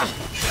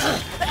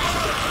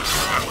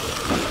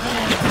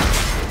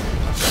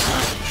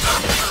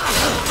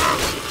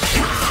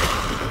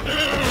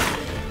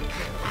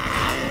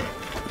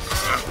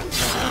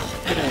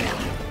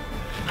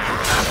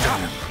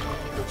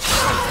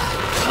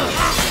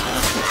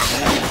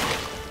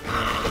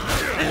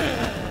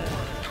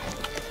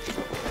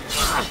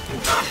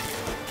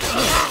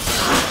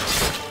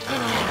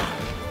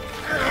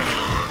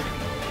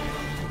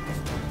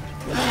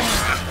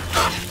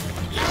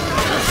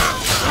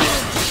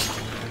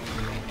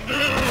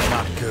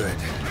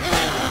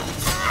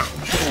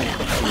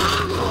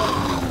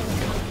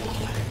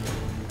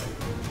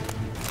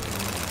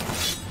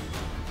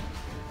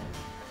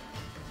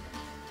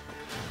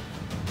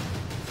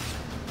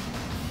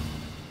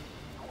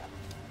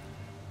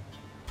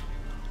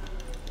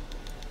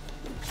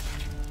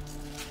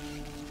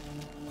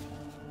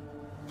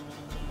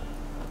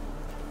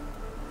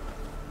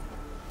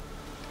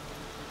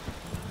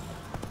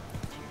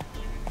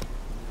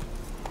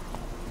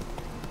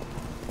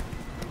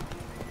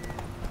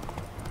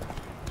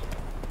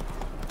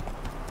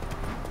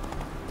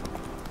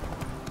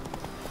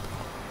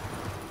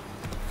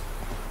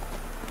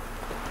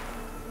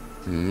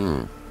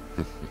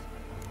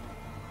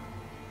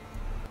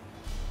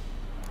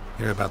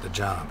 Hear about the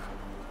job.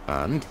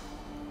 And?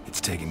 It's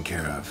taken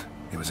care of.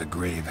 It was a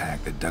grave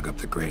hack that dug up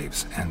the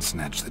graves and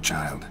snatched the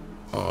child.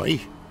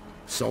 Aye?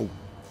 So,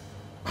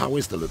 how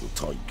is the little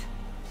tyke?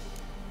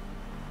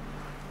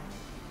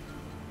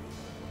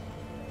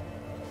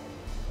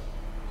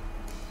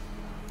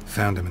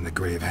 Found him in the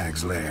grave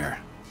hag's lair.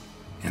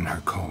 In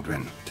her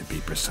cauldron, to be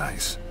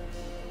precise.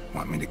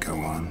 Want me to go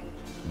on?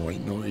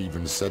 Might not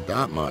even said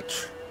that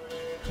much.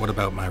 What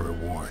about my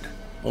reward?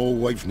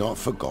 Oh, I've not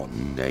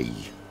forgotten, nay.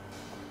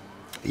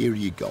 Here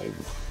you go.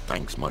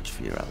 Thanks much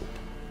for your help.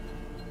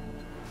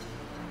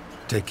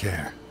 Take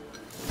care.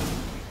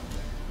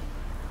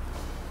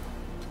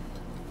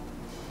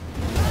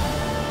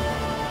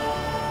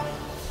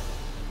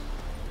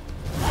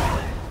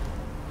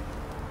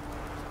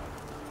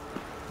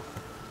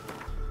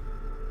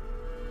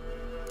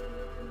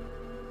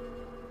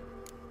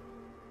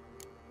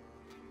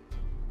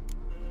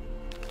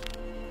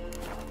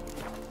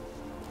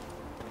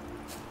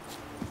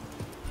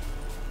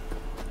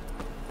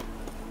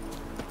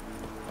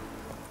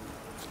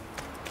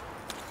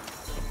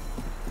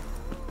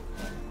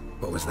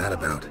 What was that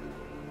about?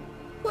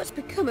 What's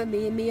become of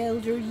me in me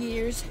elder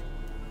years?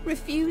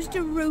 Refused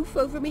a roof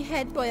over me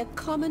head by a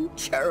common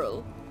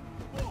churl.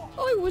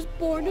 I was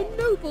born a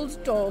noble's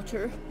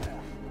daughter.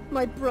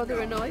 My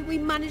brother and I, we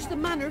managed the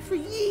manor for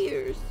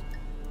years.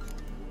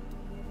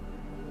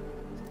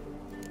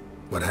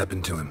 What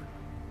happened to him?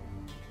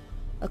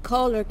 A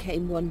caller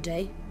came one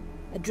day.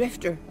 A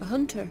drifter, a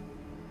hunter.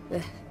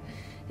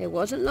 It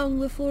wasn't long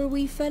before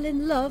we fell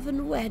in love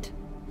and wed.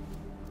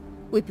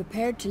 We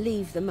prepared to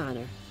leave the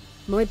manor.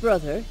 My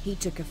brother, he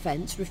took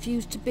offence,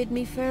 refused to bid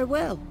me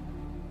farewell.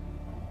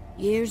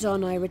 Years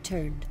on I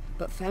returned,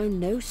 but found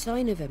no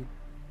sign of him.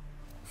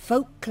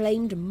 Folk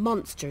claimed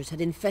monsters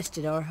had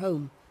infested our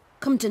home,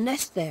 come to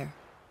nest there.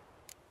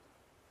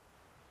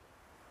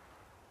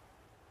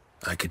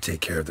 I could take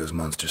care of those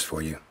monsters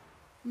for you.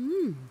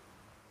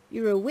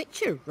 You're a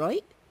witcher,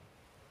 right?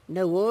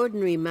 No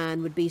ordinary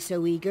man would be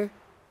so eager.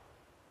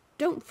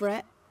 Don't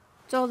fret.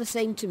 It's all the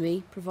same to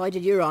me,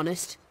 provided you're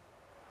honest.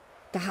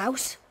 The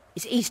house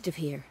is east of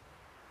here.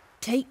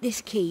 Take this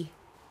key.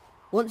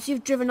 Once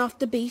you've driven off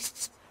the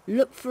beasts,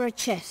 look for a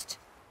chest.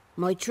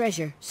 My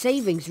treasure,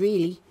 savings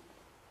really.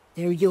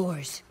 They're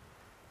yours.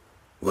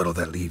 What'll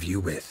that leave you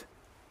with?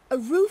 A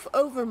roof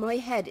over my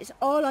head is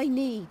all I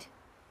need.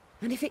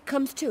 And if it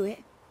comes to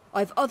it,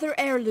 I've other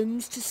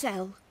heirlooms to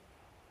sell.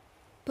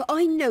 But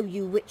I know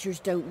you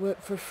witchers don't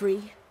work for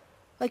free.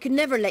 I could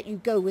never let you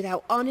go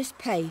without honest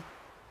pay.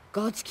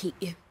 Gods keep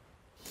you.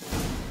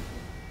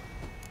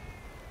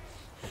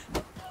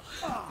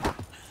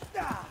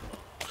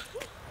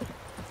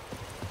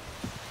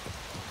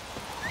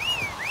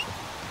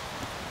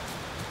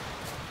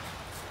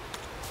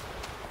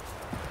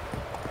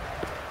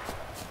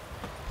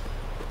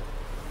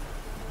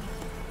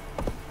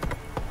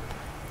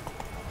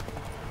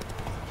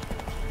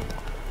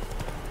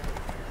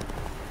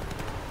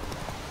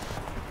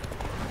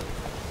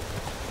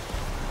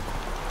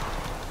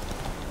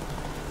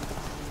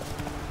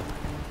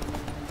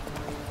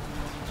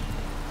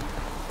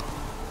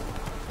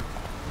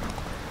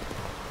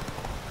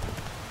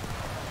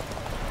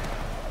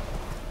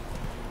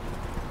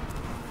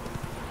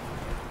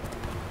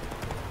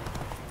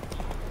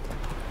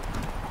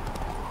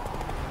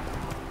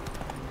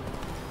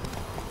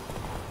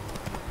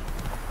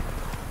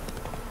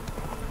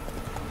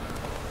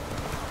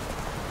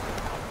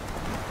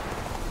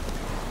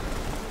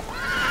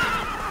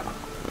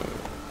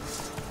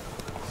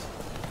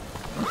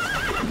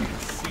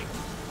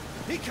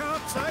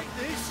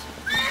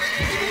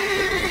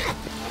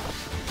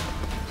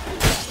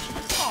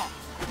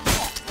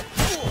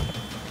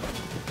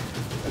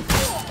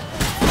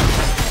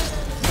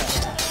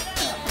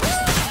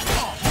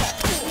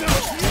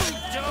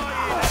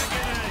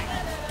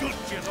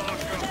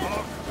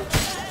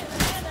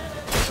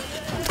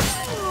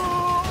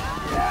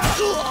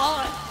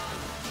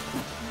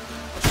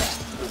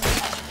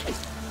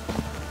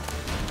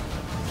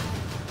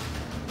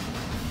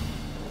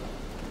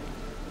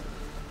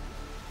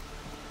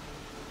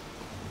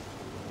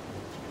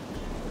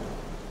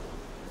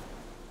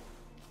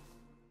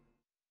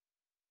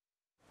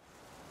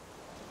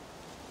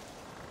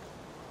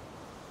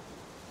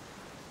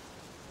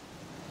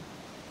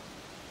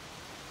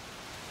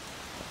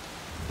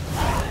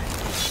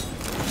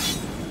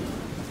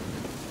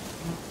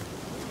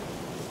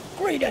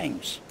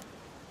 Greetings.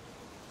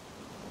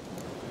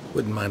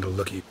 Wouldn't mind a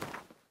looky.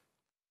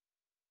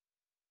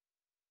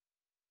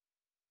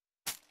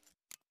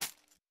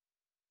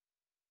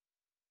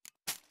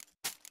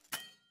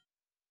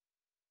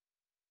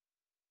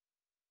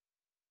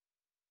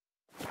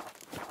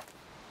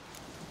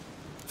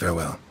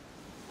 Farewell.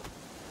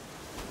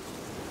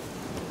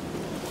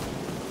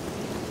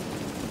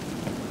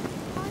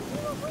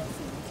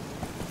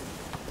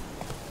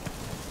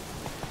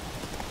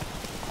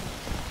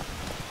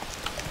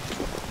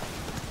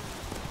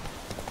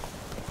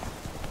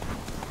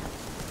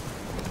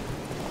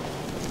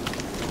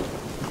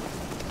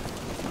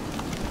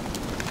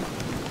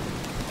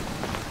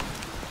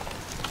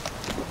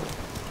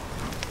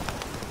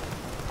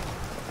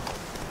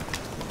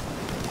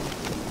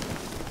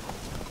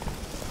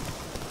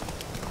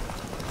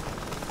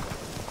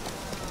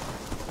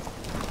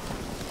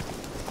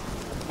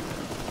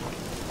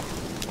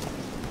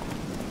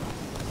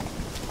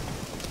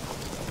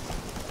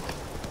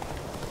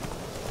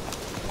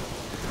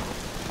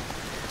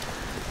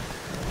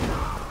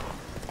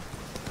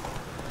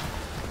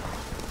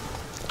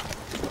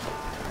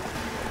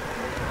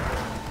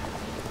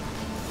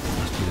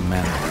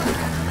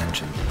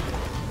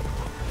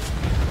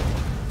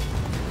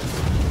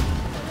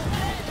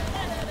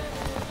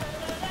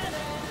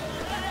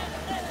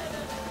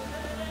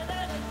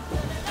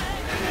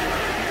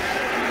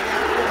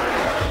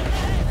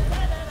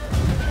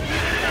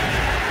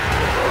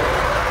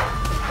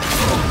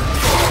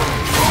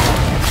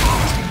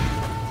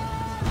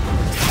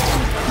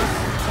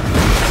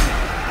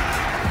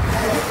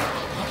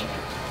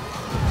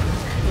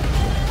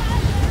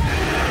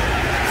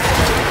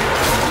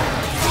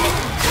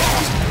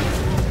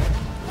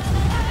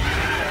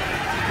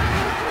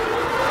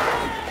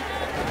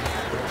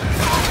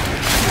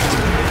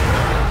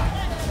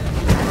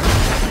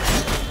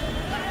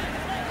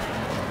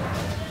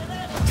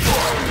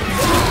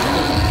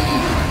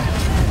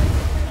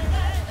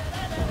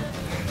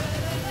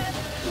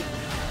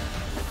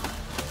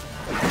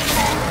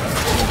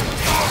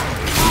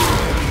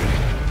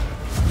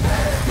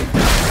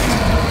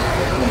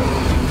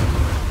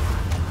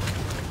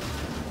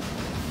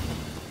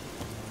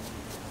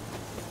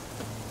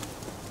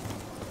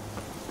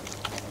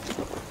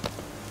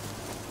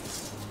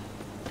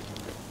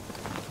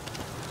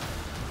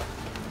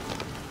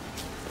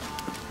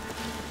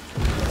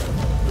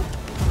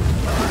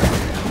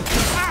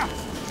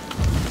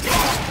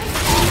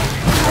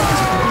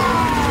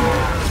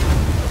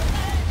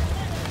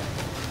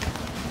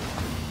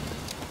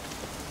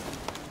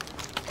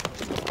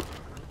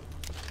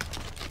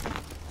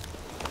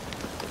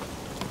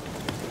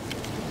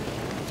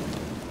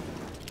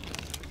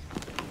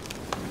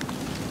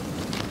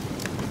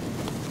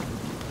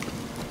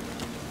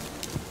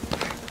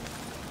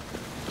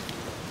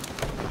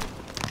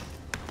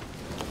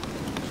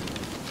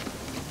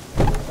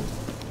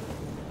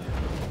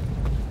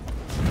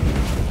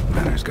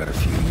 Got a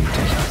few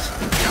mutagens.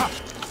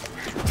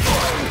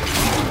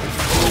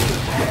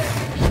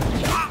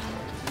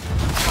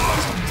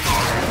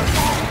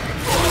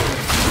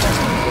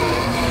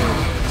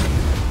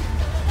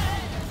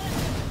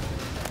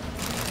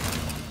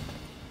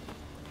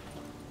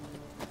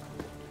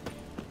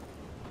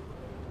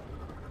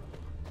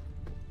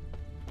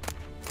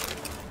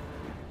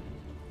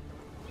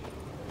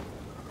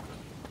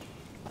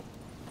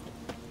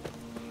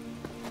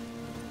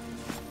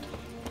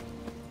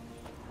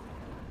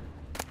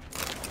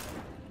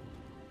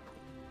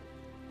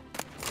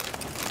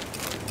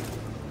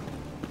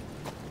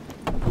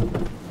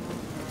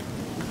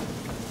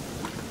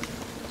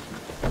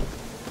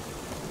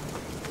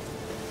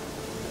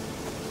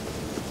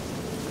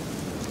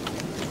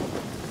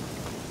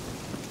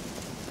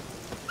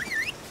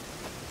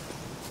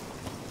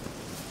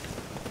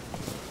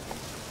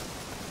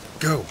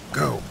 Go,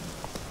 go.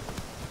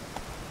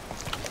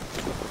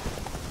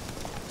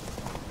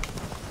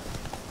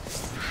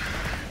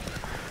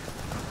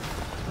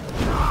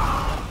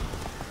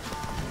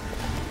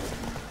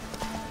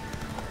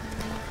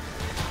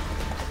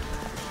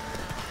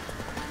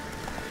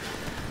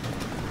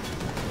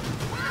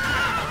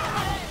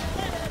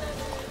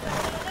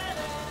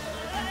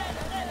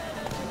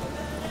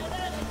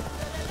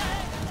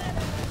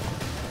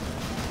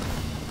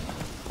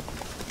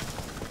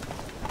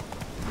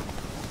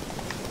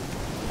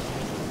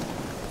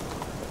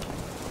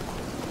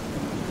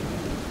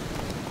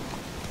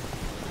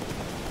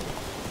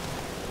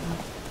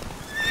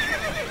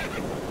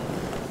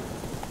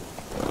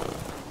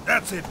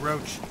 That's it,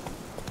 Roach.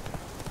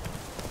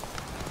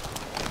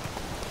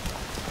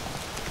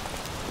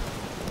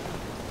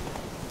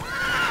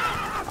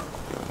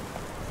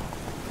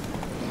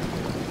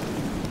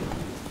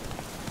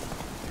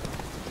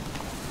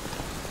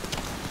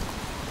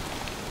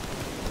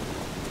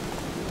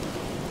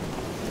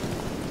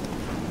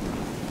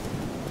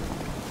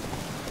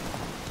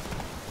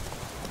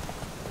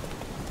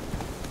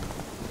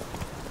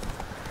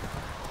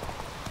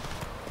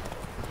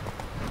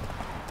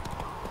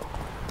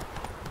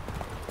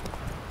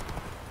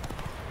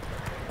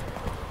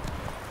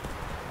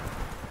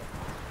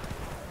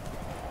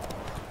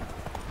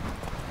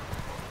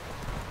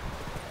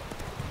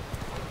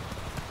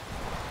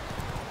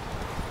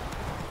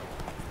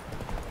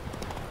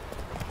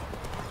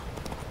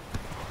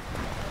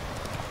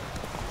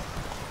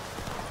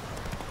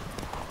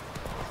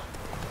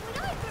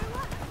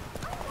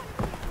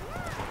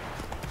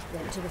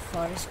 into the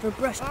forest for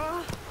brush.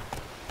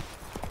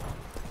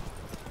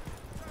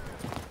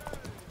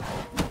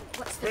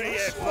 What's the Pretty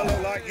rush?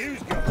 fellow like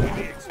you's got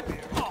plenty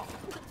experience.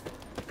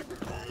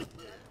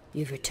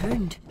 You've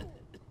returned.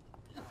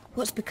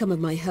 What's become of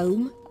my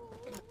home?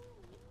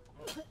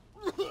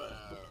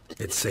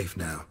 It's safe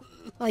now.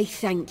 I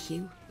thank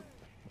you.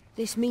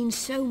 This means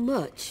so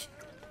much.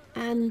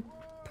 And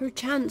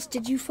perchance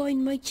did you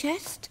find my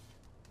chest?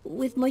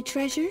 With my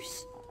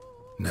treasures?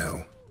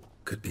 No.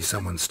 Could be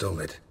someone stole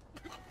it.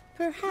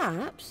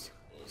 Perhaps.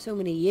 So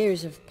many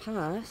years have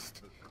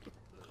passed.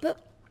 But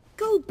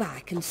go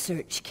back and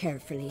search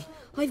carefully.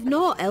 I've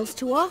naught else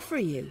to offer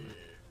you.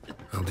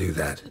 I'll do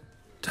that.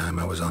 Time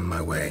I was on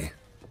my way.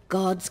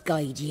 Gods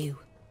guide you.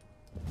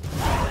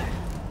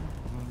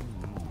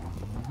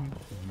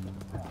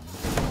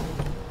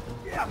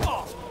 There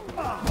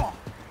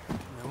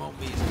won't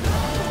be as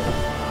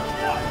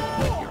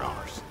you're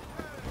ours.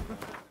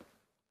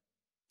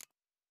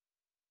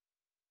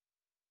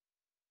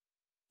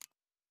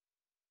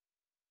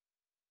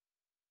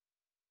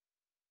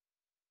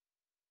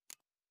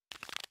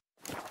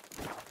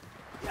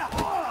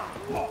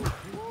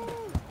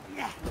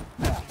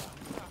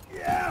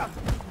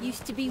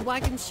 Used to be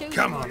wagon shoes.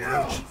 Come on,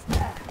 Roach.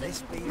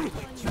 This be the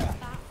witcher.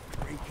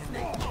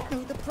 Reconnect.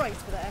 Know the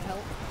price for that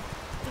help.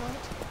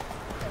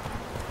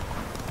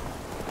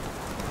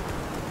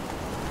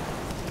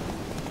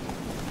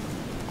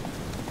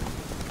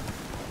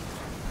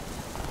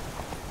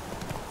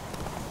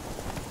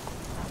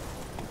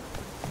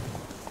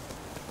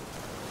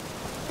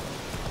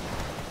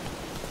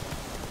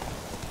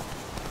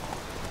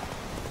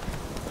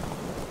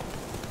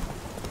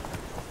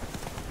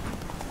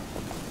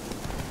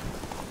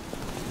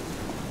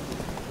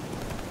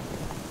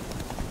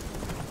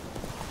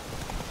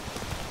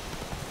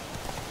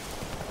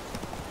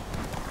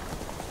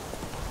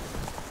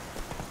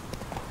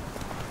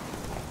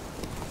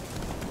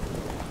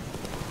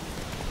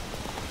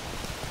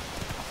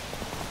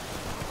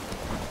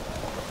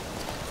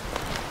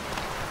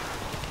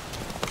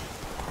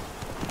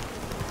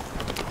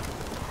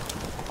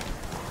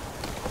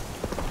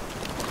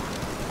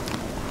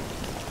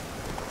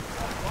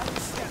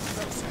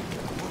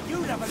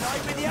 You'd have a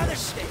life in the other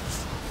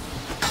sticks.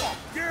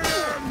 Get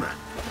him!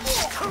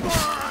 Come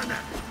on!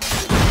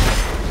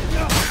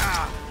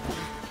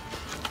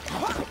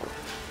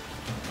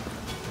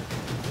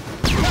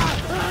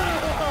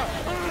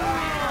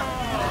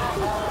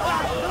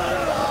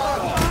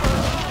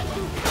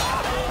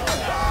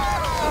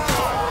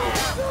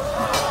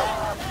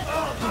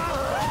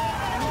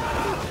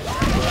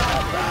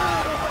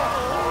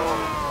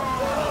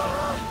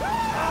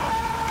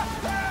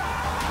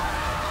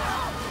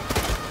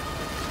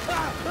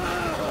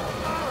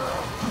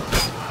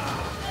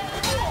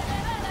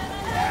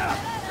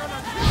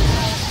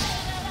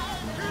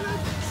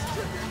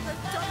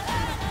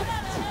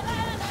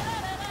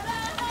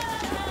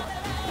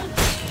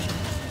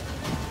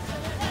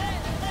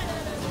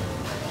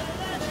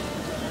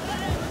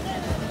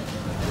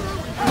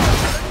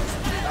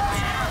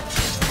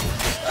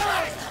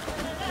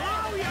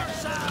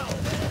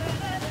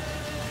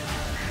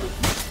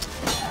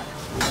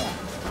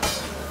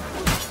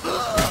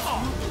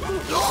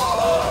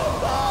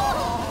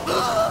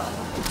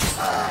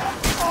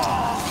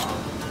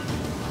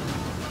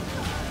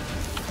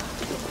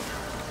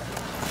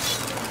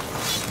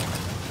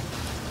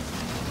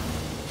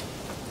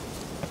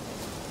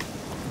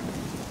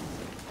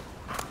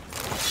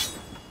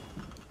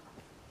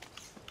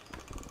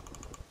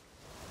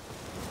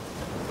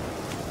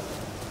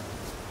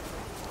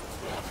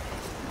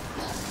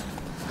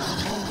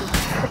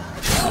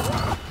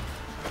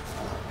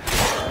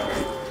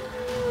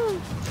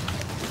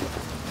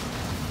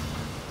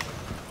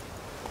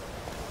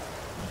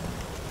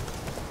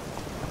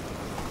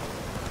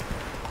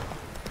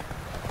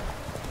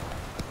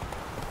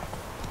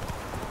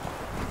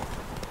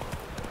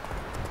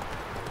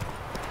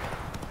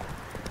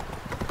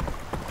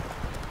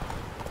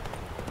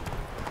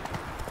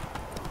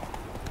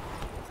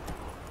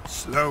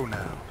 Slow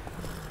now.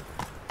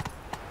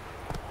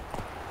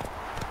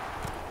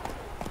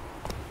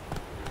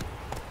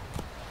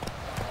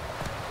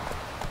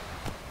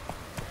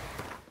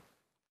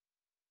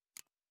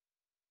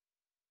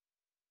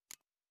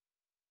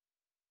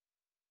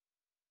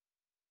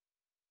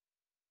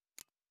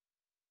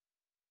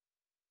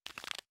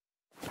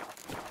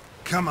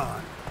 Come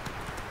on.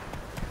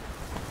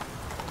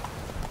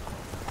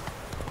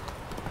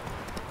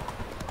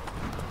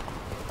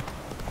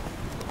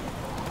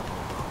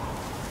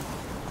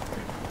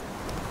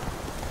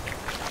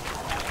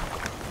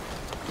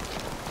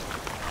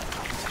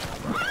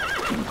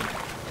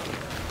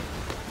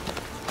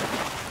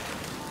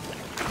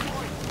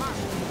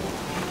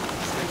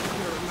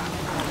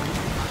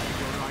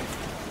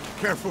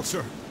 Careful,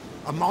 sir.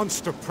 A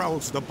monster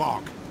prowls the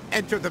bog.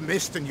 Enter the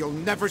mist and you'll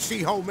never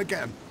see home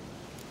again.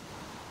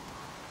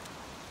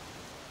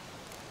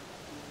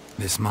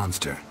 This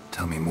monster,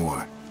 tell me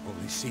more.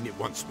 Only seen it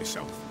once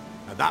myself.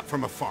 And that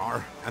from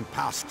afar and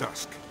past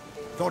dusk.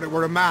 Thought it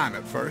were a man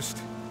at first.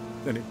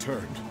 Then it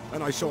turned,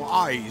 and I saw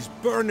eyes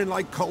burning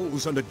like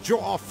coals and a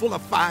jaw full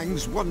of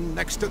fangs, one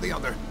next to the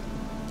other.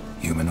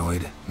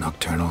 Humanoid?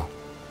 Nocturnal?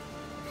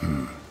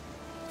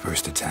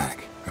 First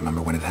attack.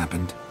 Remember when it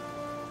happened?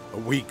 A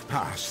week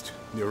passed,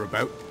 near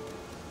about.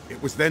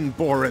 It was then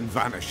Boren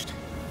vanished.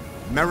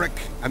 Merrick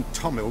and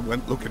Tomil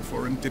went looking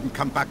for him, didn't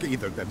come back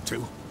either, them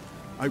two.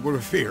 I were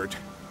afeard.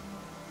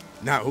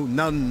 Now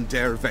none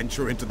dare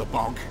venture into the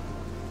bog.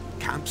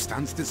 Camp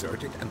stands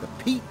deserted, and the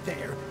peat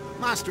there,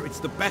 master, it's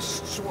the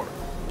best sort.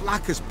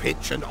 Black as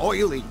pitch and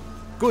oily.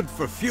 Good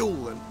for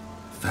fuel and...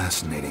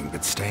 Fascinating,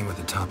 but staying with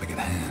the topic at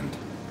hand.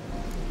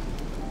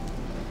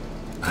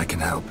 I can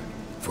help.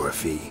 For a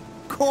fee.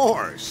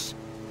 Course!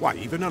 Why,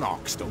 even an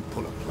ox don't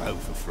pull a plough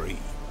for free.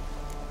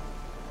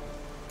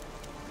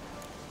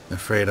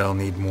 Afraid I'll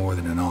need more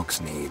than an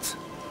ox needs.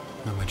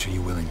 How much are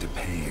you willing to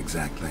pay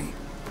exactly?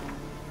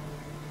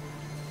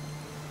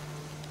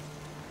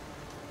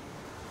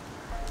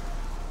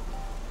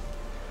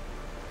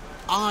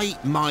 I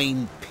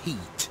mine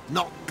peat,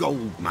 not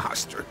gold,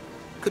 master.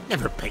 Could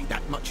never pay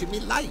that much in me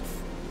life.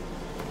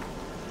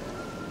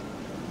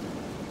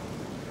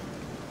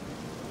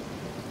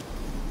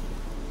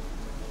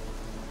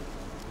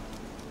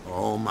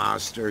 Oh,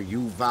 master,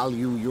 you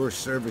value your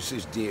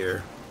services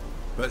dear.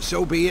 But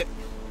so be it.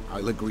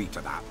 I'll agree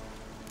to that.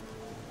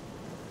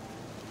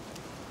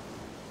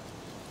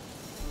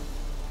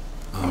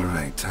 All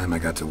right, time I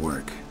got to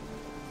work.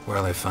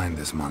 Where'll I find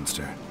this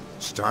monster?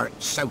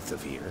 Start south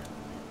of here.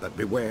 But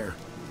beware,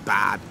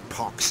 bad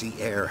poxy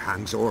air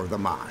hangs o'er the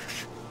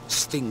marsh.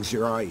 Stings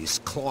your eyes,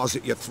 claws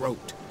at your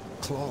throat.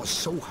 Claws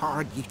so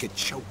hard ye could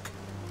choke.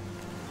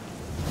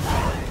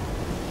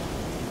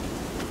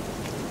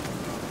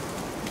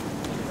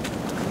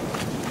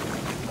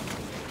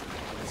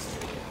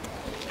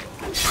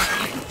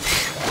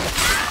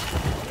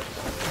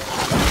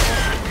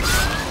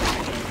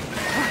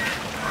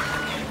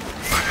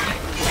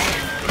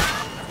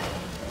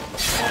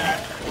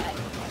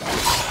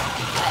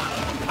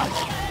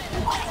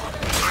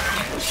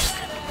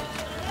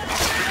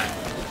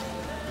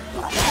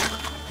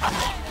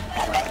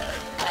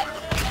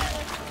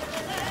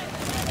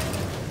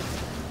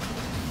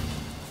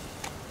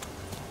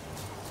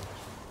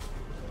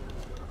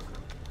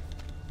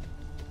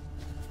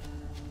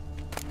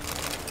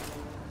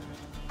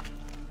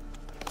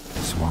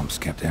 Swamps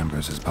kept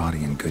Ambrose's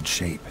body in good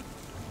shape.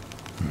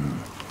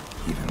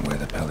 Even where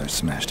the Peller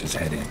smashed his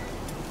head in.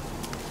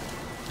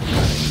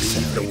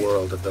 Leave the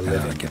world of the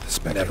living, Get the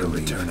spectre never to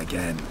leave. return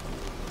again.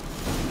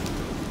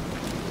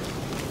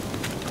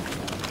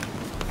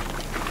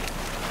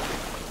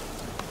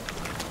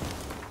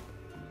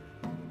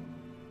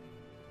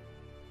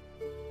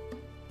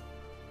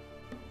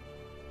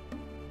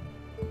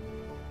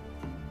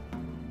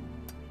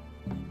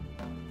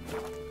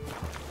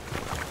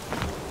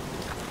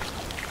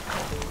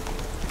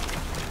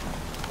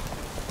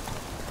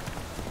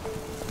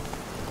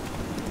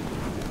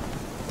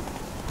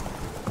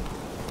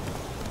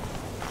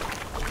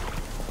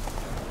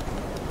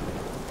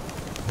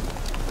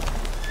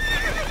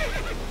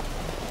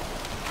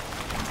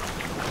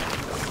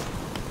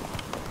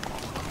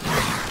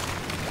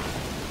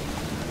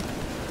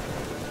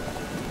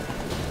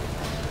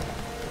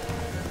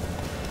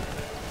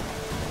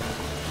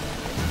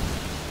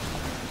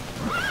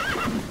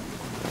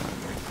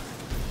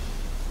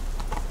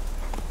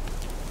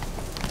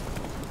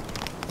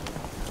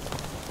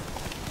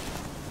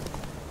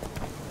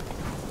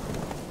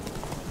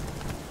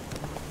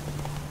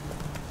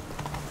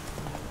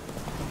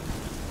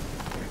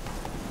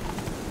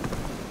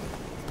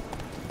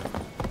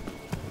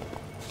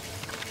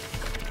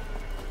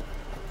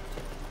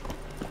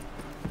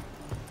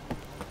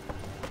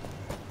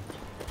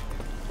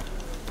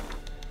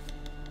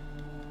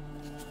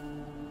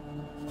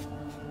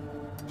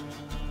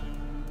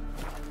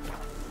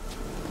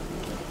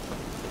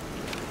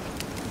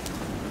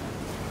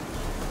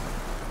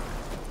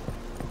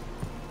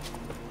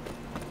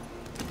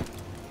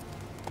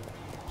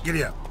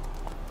 Giddy up.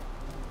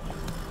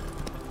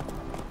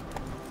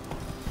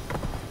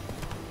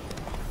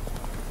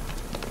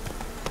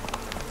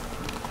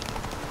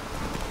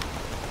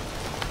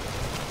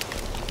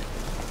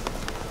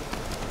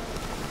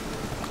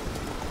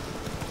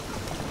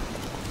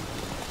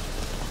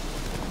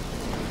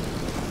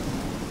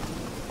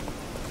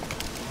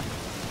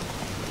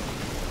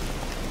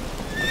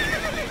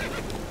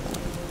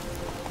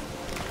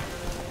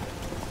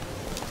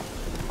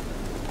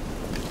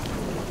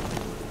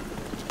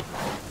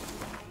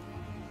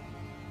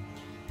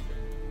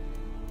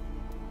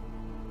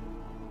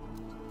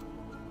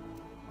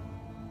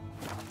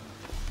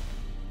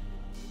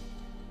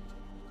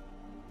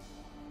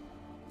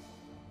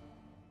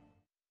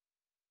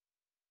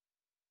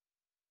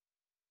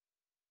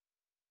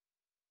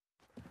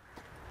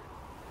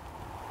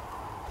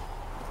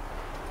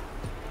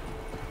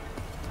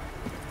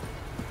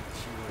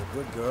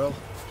 Good girl.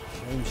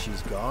 Shame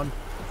she's gone.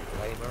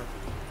 Blame her.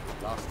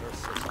 Lost her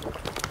sister.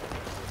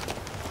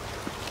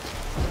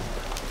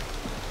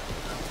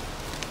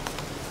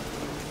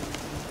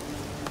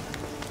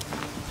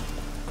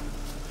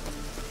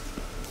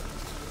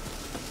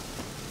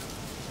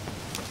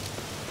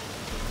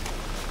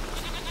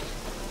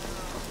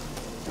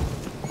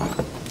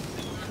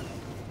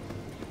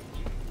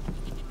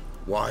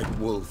 White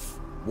wolf,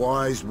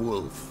 wise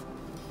wolf.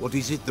 What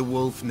is it the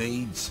wolf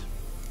needs?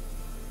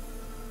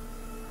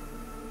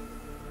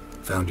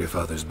 Found your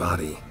father's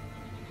body.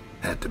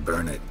 Had to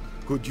burn it.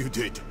 Good you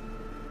did.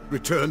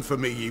 Return for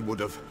me ye would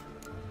have.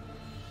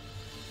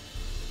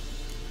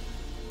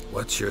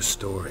 What's your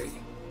story?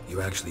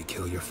 You actually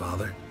kill your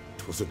father?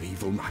 'Twas an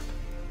evil man.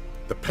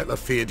 The Peller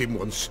feared him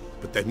once,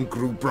 but then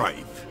grew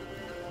brave.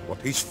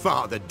 What his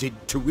father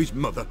did to his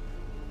mother,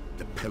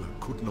 the Peller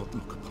could not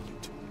look upon it.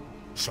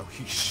 So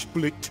he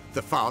split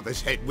the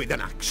father's head with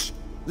an axe,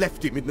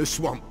 left him in the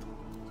swamp.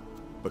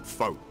 But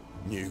folk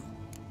knew.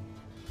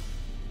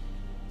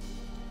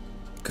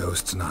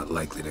 Ghost's not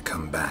likely to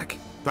come back.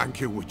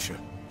 Thank you, Witcher.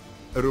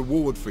 A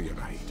reward for your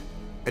aid.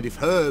 And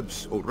if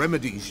herbs or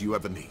remedies you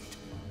ever need,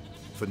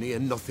 for near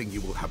nothing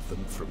you will have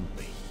them from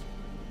me.